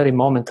at the very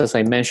moment, as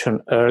I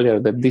mentioned earlier,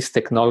 that these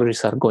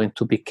technologies are going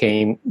to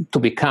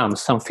become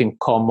something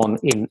common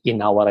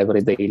in our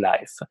everyday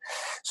life.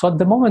 So at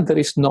the moment, there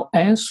is no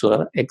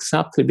answer,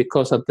 exactly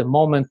because at the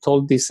moment,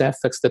 all these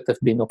effects that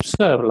have been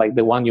observed, like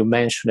the one you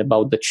mentioned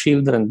about the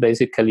children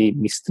basically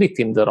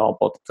mistreating the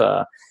robot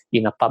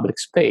in a public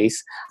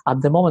space,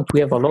 at the moment, we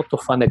have a lot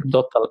of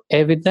anecdotal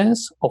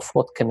evidence of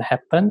what can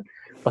happen,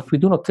 but we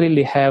do not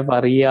really have a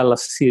real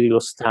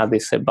serious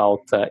studies about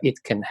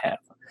it can have.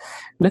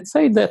 Let's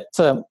say that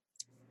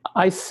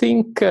I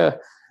think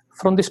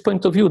from this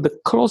point of view, the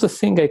closest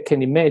thing I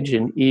can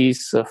imagine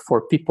is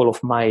for people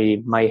of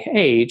my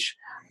age.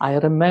 I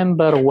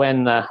remember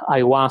when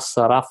I was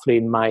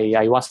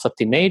a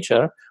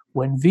teenager,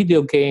 when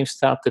video games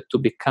started to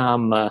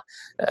become a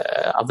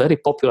very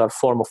popular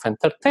form of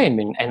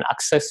entertainment and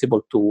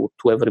accessible to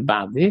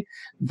everybody,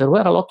 there were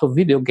a lot of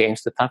video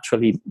games that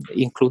actually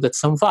included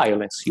some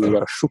violence. You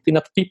were shooting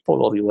at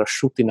people or you were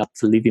shooting at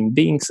living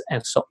beings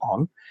and so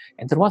on.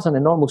 And there was an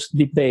enormous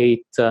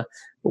debate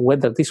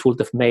whether this would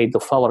have made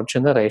of our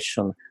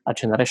generation a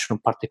generation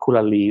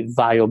particularly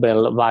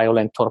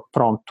violent, or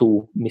prone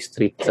to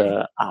mistreat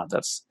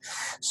others.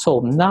 So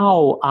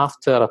now,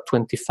 after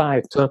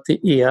 25, 30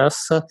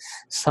 years,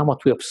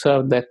 somewhat we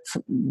observe that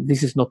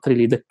this is not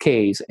really the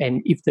case.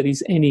 And if there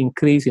is any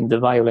increase in the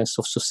violence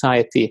of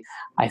society,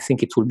 I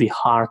think it will be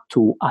hard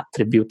to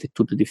attribute it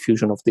to the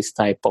diffusion of this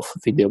type of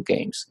video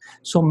games.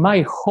 So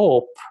my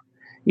hope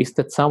is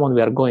that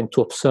we are going to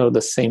observe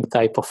the same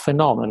type of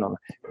phenomenon,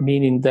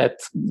 meaning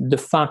that the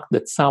fact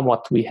that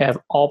somewhat we have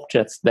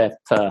objects that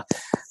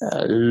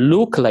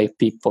look like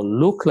people,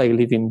 look like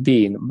living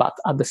beings, but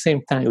at the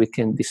same time we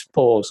can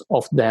dispose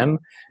of them,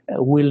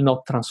 will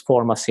not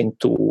transform us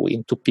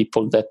into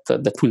people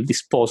that will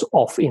dispose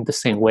of in the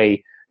same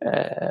way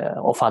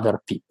of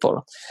other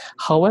people.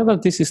 However,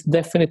 this is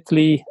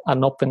definitely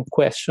an open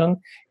question,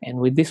 and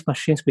with these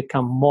machines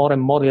become more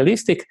and more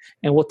realistic,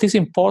 and what is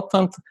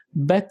important,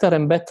 better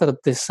and better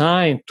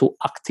designed to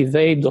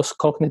activate those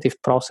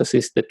cognitive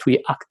processes that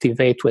we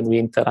activate when we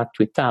interact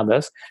with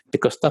others,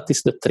 because that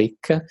is the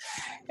trick.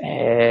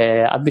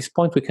 At this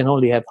point, we can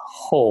only have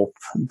hope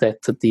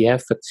that the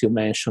effects you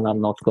mentioned are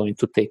not going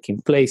to take in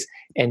place,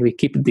 and we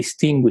keep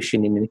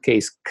distinguishing, in any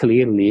case,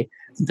 clearly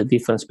the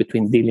difference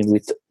between dealing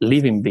with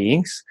living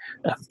beings,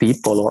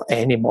 people or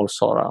animals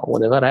or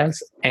whatever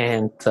else,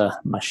 and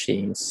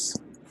machines.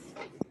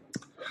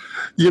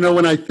 You know,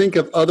 when I think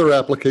of other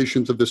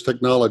applications of this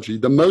technology,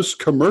 the most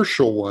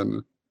commercial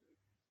one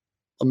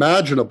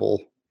imaginable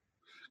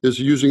is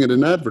using it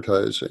in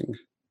advertising.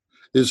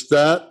 Is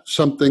that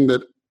something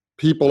that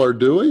people are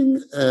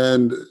doing?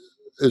 And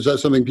is that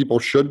something people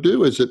should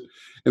do? Is it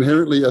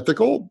inherently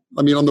ethical?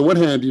 I mean, on the one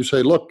hand, you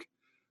say, look,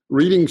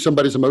 reading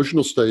somebody's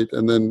emotional state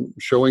and then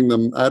showing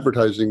them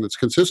advertising that's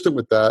consistent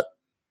with that,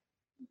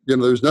 you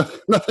know, there's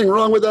nothing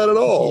wrong with that at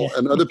all. Yeah.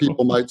 And other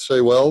people might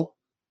say, well,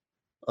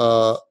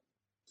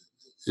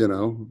 you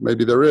know,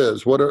 maybe there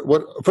is.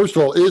 First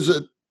of all, is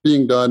it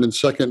being done? And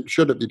second,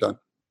 should it be done?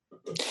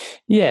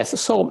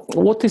 Yes. So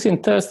what is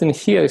interesting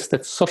here is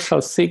that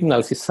social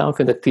signals is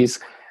something that is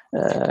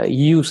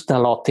used a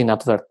lot in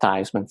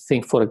advertisement.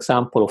 Think, for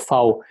example, of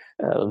how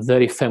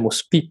very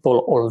famous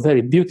people or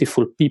very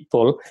beautiful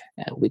people,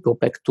 we go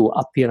back to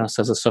appearance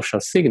as a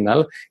social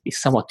signal, is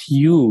somewhat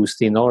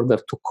used in order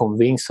to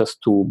convince us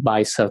to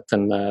buy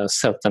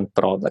certain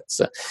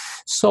products.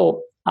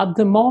 So at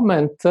the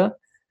moment,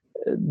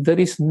 there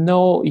is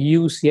no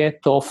use yet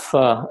of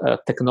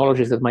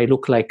technologies that might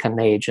look like an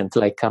agent,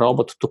 like a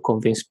robot, to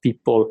convince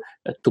people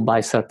to buy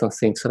certain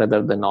things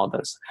rather than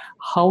others.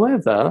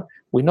 However,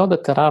 we know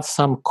that there are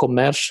some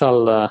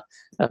commercial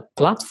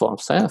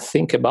platforms.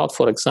 Think about,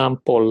 for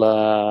example,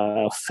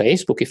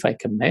 Facebook, if I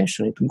can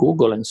mention it,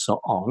 Google, and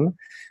so on,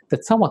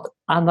 that somewhat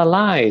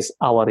analyze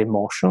our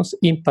emotions,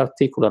 in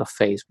particular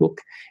Facebook,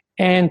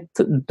 and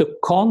the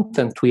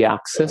content we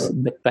access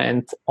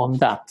depends on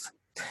that.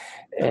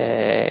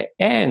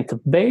 And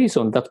based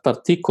on that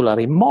particular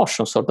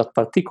emotions or that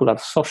particular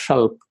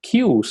social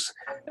cues,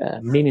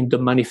 meaning the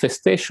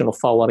manifestation of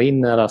our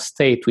inner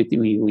state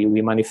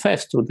we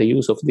manifest through the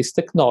use of these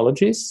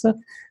technologies,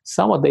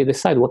 somewhat they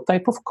decide what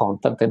type of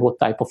content and what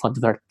type of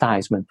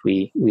advertisement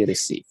we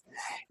receive.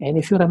 And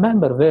if you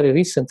remember, very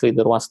recently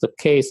there was the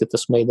case that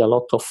has made a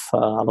lot of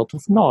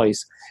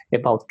noise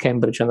about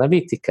Cambridge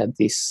Analytica,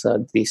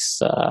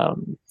 this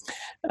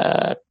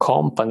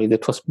company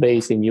that was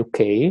based in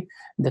UK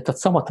that had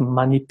somewhat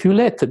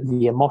manipulated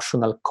the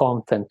emotional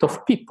content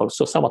of people.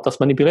 So somewhat has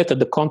manipulated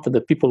the content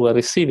that people were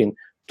receiving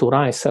to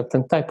rise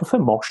certain type of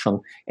emotion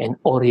and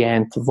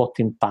orient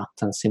voting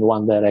patterns in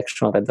one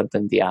direction rather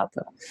than the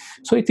other.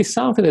 So it is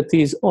something that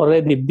is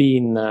already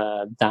been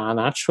done,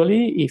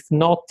 actually, if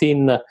not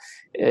in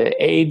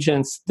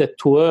agents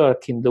that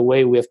work in the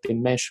way we have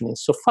been mentioning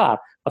so far,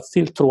 but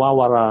still through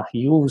our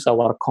use,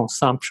 our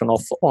consumption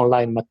of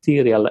online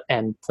material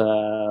and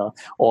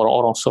or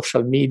on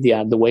social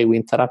media, the way we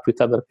interact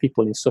with other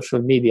people in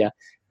social media,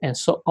 and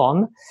so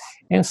on.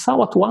 And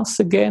somewhat, once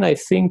again, I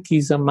think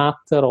is a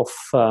matter of,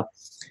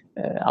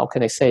 how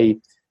can I say,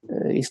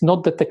 it's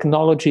not the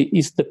technology,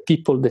 it's the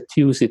people that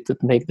use it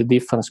that make the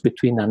difference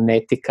between an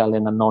ethical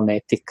and a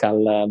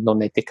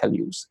non-ethical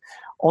use.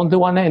 On the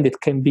one hand,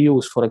 it can be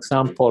used, for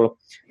example,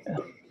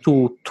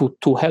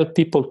 to help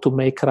people to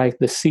make right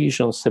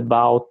decisions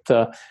about,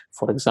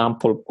 for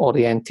example,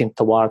 orienting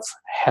towards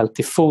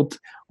healthy food,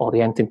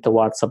 orienting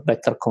towards a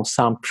better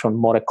consumption,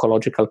 more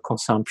ecological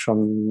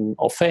consumption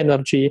of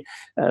energy,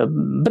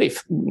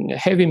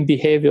 having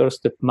behaviors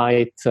that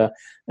might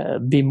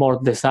be more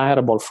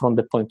desirable from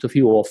the point of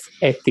view of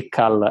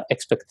ethical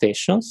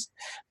expectations,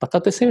 but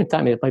at the same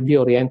time it might be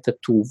oriented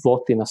to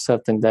vote in a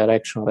certain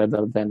direction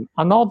rather than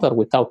another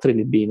without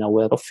really being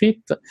aware of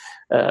it,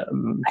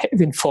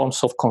 having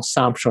forms of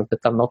consumption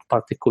that are not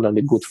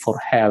particularly good for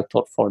health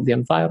or for the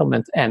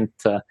environment, and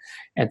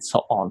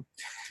so on.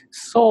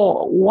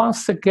 So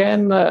once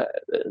again,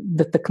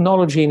 the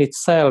technology in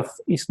itself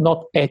is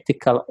not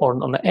ethical or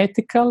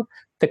non-ethical.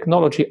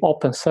 Technology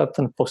opens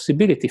certain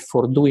possibility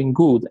for doing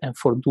good and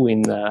for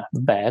doing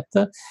bad.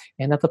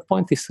 And at that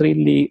point, it's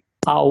really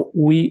how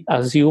we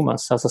as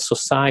humans, as a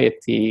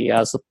society,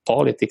 as a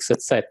politics,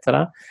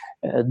 etc.,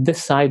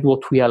 decide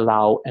what we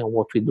allow and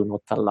what we do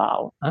not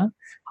allow.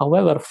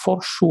 However,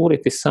 for sure,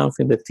 it is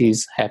something that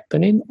is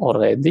happening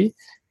already.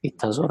 There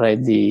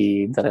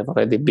have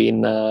already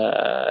been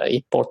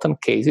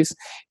important cases,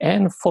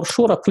 and for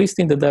sure, at least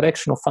in the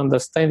direction of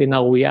understanding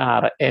how we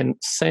are and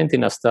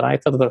sending us the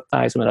right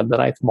advertisement at the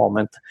right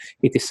moment,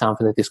 it is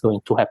something that is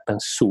going to happen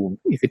soon,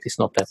 if it is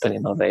not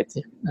happening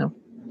already. Yeah.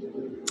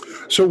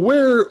 So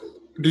where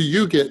do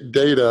you get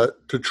data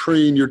to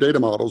train your data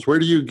models? Where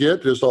do you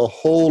get just a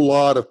whole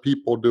lot of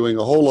people doing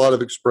a whole lot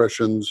of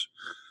expressions?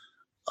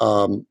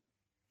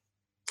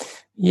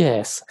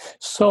 Yes.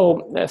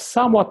 So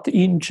somewhat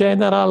in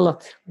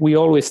general, we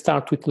always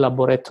start with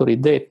laboratory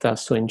data.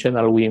 So in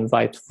general, we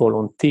invite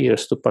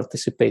volunteers to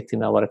participate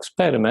in our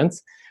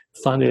experiments.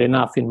 Funnily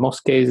enough, in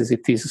most cases,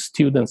 it is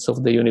students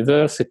of the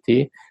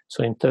university.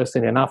 So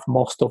interesting enough,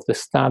 most of the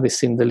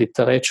studies in the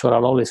literature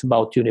are always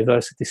about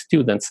university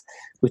students,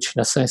 which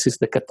in a sense is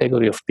the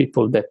category of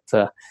people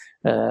that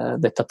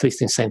at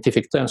least in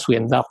scientific terms, we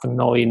end up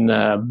knowing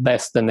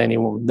best than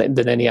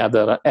any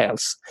other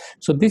else.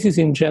 So this is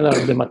in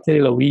general the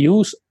material we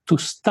use to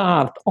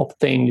start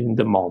obtaining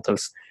the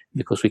models,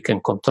 because we can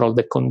control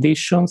the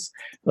conditions,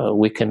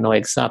 we can know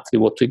exactly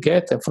what we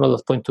get, and from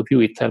that point of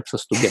view, it helps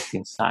us to get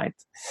insight.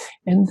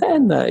 And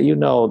then,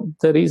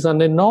 there is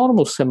an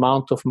enormous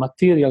amount of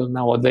material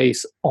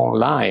nowadays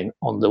online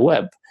on the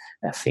web.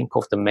 Think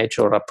of the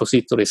major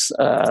repositories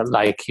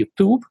like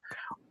YouTube,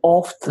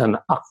 often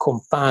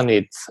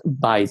accompanied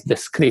by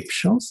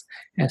descriptions.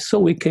 And so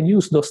we can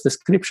use those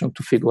descriptions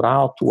to figure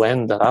out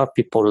when there are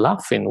people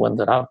laughing, when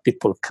there are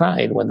people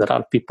crying, when there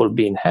are people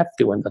being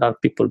happy, when there are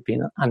people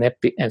being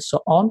unhappy, and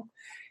so on.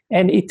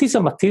 And it is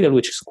a material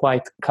which is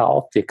quite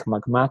chaotic,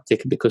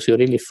 magmatic, because you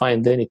really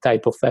find any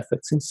type of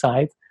effects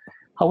inside.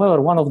 However,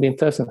 one of the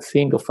interesting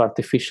things of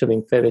artificial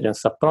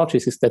intelligence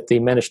approaches is that they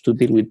manage to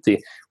deal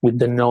with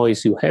the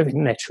noise you have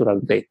in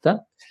natural data.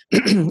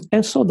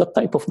 And so that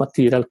type of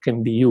material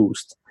can be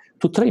used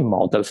to train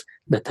models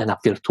that then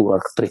appear to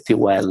work pretty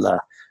well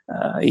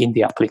in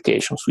the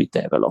applications we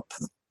develop.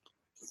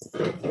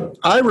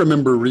 I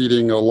remember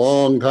reading a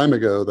long time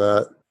ago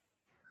that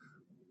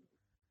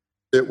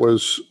it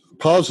was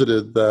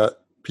posited that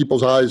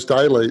people's eyes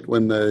dilate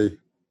when they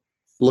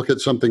look at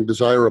something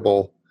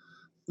desirable.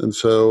 And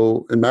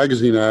so in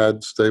magazine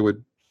ads, they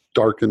would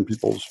darken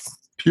people's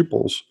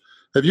pupils.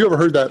 Have you ever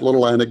heard that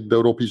little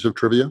anecdotal piece of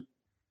trivia?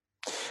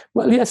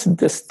 Well, yes,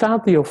 the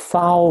study of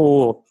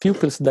how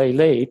pupils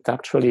dilate,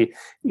 actually,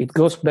 it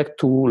goes back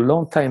to a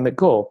long time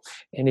ago.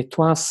 And it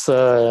was,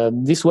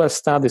 these were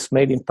studies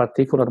made in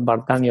particular by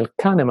Daniel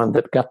Kahneman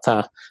that got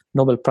a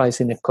Nobel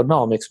Prize in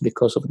economics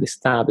because of these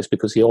studies,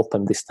 because he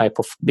opened this type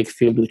of big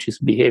field, which is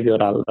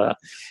behavioral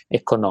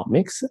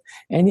economics.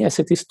 And yes,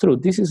 it is true.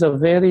 This is a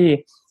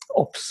very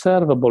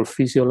observable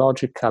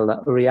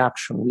physiological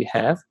reaction we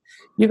have,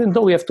 even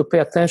though we have to pay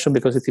attention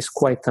because it is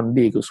quite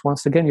ambiguous.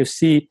 Once again, you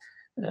see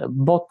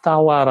both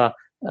our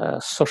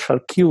social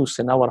cues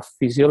and our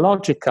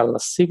physiological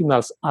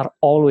signals are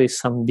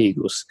always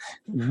ambiguous.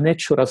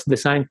 Nature has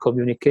designed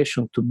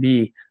communication to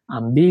be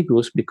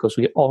ambiguous because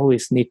we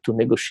always need to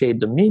negotiate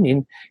the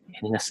meaning,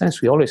 and in a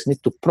sense we always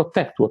need to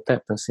protect what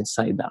happens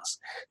inside us.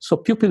 So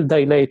pupils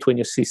dilate when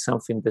you see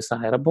something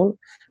desirable,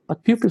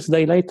 but pupils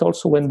dilate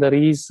also when there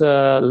is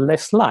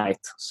less light.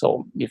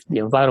 So if the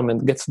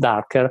environment gets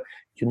darker,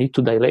 you need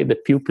to dilate the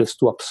pupils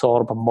to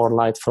absorb more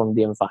light from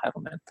the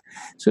environment.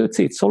 So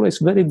it's always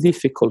very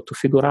difficult to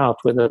figure out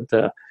whether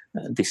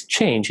this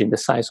change in the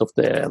size of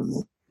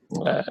the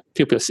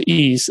pupils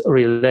is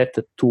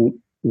related to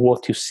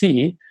what you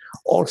see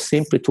or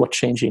simply to a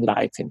change in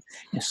lighting.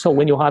 And so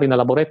when you are in a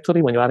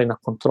laboratory, when you are in a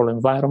controlled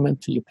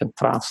environment, you can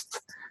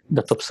trust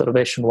that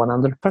observation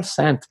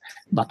 100%.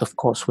 But of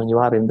course, when you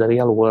are in the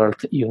real world,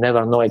 you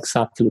never know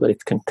exactly where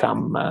it can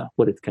come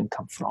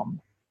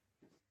from.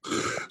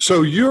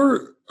 So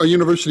you're a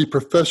university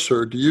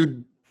professor. Do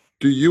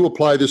you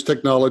apply this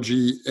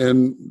technology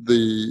in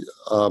the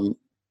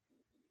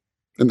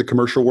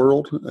commercial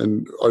world?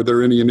 And are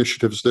there any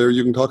initiatives there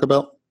you can talk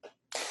about?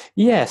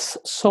 Yes.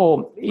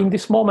 So in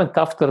this moment,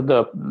 after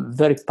the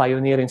very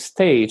pioneering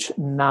stage,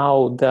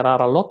 now there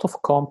are a lot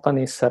of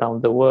companies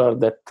around the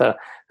world that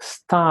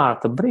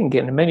start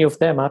bringing, many of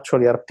them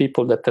actually are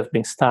people that have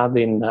been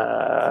studying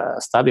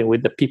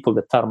with the people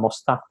that are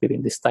most active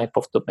in this type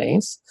of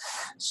domains.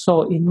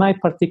 So in my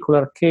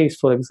particular case,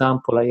 for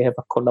example, I have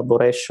a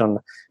collaboration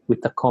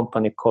with a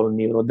company called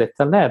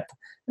Neurodata Lab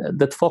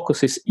that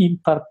focuses in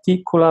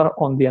particular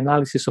on the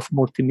analysis of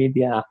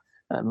multimedia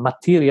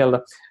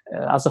material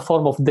as a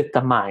form of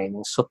data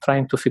mining, so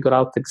trying to figure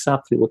out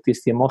exactly what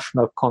is the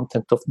emotional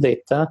content of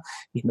data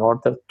in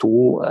order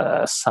to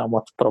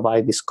somewhat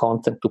provide this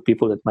content to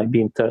people that might be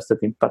interested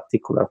in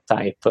particular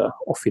type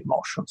of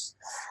emotions.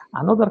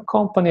 Another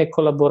company I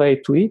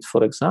collaborate with,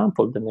 for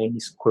example, the name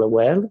is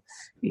Quellwell.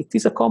 It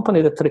is a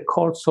company that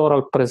records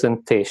oral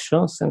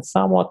presentations, and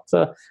somewhat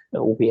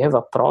we have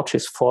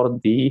approaches for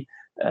the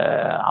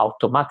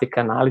automatic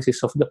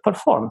analysis of the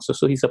performance.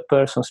 So he's a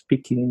person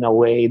speaking in a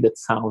way that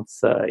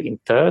sounds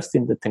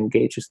interesting, that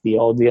engages the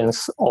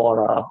audience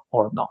or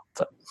not.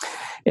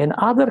 In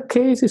other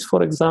cases,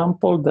 for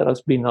example, there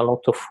has been a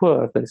lot of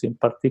work. There is in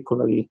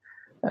particularly,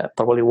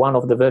 probably one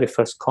of the very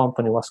first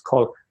company was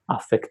called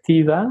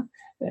Affectiva,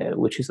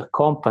 which is a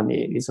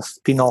company, is a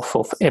spin-off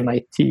of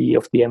MIT,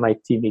 of the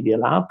MIT Media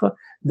Lab,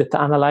 that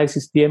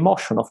analyzes the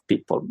emotion of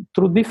people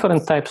through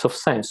different types of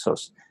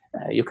sensors.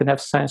 You can have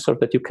sensors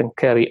that you can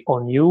carry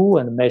on you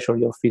and measure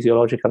your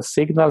physiological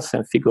signals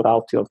and figure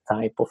out your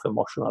type of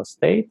emotional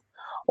state.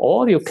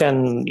 Or you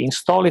can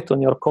install it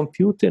on your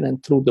computer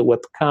and through the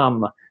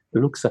webcam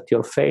looks at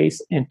your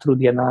face and through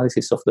the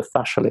analysis of the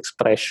facial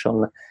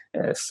expression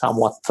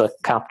somewhat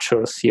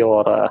captures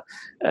your,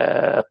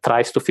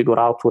 tries to figure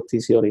out what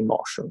is your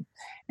emotion.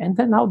 And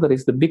then now there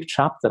is the big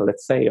chapter,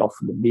 let's say, of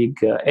the big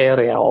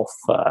area of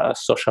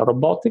social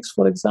robotics,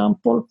 for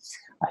example.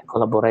 I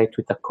collaborate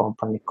with a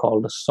company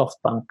called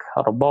SoftBank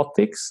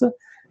Robotics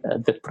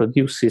that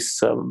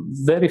produces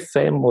very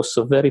famous,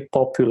 very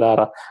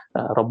popular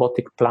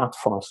robotic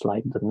platforms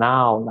like the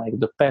Now, like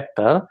the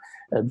Pepper,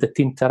 that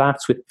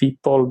interacts with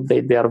people.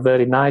 They are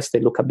very nice. They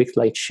look a bit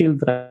like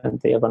children.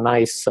 They have a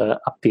nice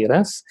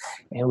appearance.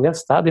 And we are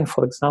studying,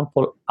 for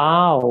example,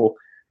 how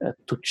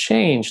to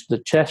change the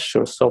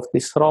gestures of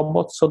these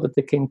robots so that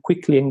they can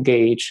quickly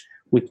engage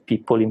with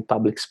people in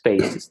public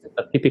spaces that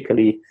are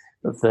typically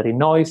very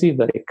noisy,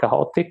 very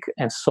chaotic,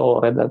 and so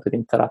rather than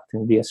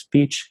interacting via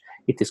speech,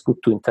 it is good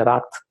to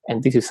interact.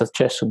 And this is a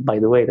suggestion, by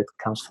the way, that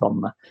comes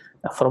from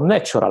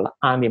natural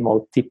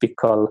animal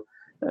typical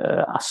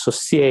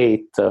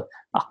associate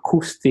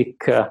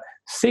acoustic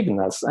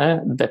signals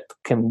that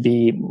can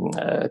be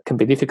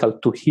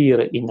difficult to hear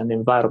in an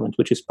environment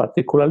which is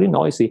particularly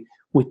noisy,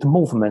 with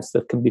movements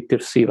that can be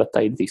perceived at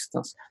a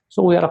distance.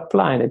 So we are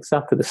applying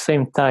exactly the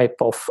same type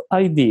of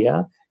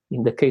idea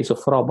in the case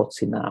of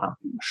robots in a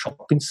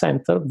shopping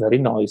center, very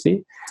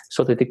noisy,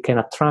 so that it can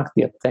attract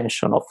the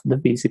attention of the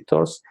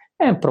visitors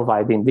and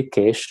provide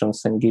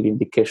indications and give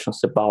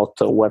indications about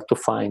where to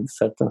find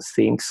certain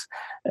things,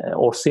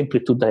 or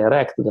simply to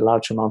direct the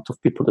large amount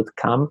of people that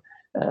come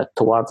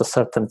towards a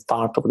certain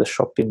part of the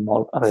shopping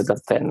mall rather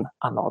than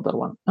another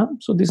one.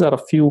 So these are a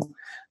few,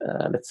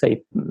 let's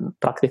say,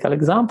 practical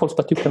examples,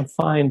 but you can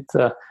find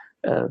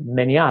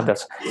many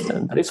others.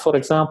 There is, for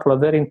example, a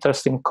very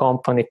interesting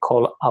company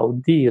called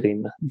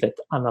Audirin that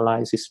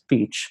analyzes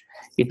speech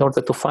in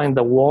order to find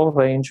a whole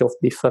range of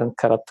different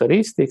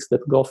characteristics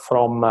that go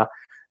from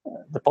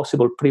the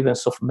possible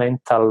prevalence of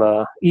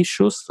mental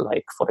issues,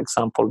 like, for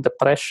example,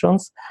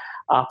 depressions,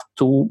 up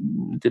to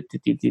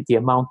the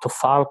amount of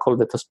alcohol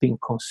that has been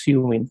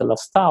consumed in the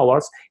last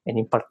hours, and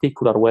in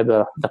particular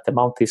whether that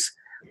amount is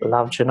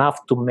large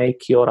enough to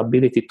make your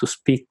ability to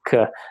speak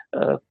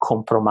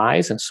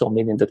compromise, and so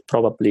meaning that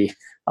probably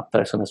a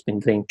person has been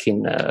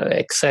drinking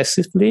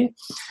excessively,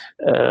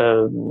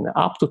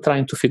 up to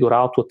trying to figure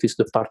out what is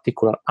the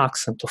particular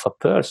accent of a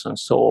person.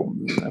 So,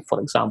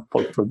 for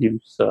example,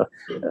 produce,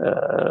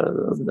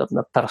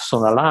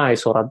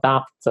 personalize or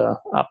adapt a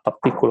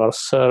particular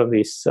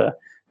service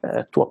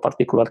to a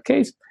particular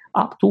case,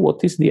 up to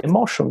what is the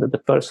emotion that the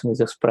person is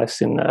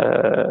expressing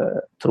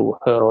through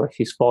her or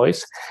his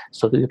voice,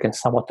 so that you can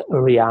somewhat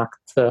react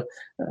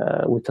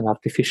with an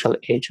artificial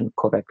agent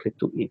correctly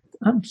to it.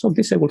 So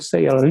this, I would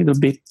say, are a little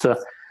bit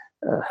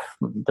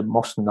the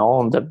most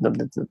known,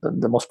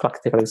 the most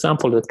practical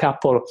example. The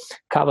couple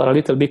cover a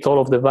little bit all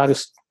of the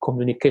various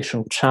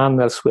communication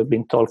channels we've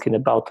been talking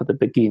about at the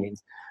beginning,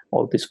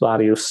 all these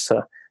various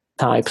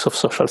types of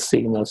social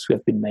signals we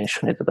have been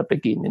mentioning at the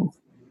beginning.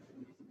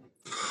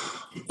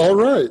 All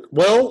right.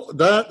 Well,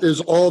 that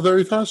is all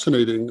very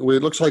fascinating.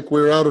 It looks like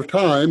we're out of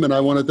time, and I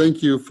want to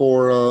thank you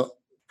for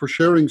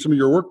sharing some of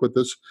your work with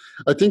us.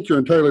 I think you're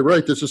entirely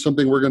right. This is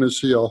something we're going to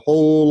see a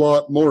whole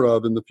lot more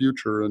of in the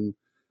future, and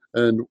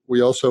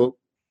we also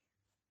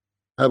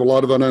have a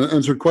lot of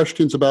unanswered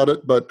questions about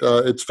it, but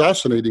it's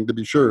fascinating to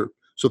be sure.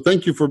 So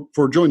thank you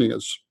for joining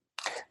us.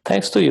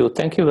 Thanks to you.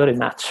 Thank you very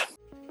much.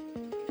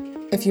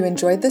 If you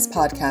enjoyed this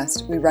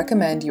podcast, we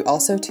recommend you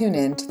also tune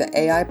in to the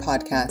AI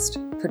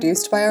podcast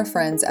produced by our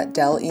friends at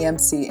Dell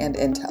EMC and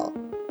Intel,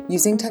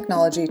 using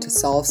technology to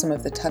solve some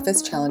of the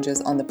toughest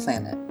challenges on the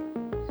planet.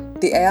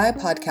 The AI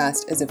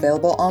podcast is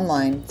available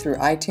online through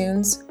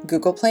iTunes,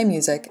 Google Play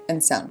Music, and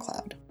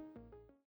SoundCloud.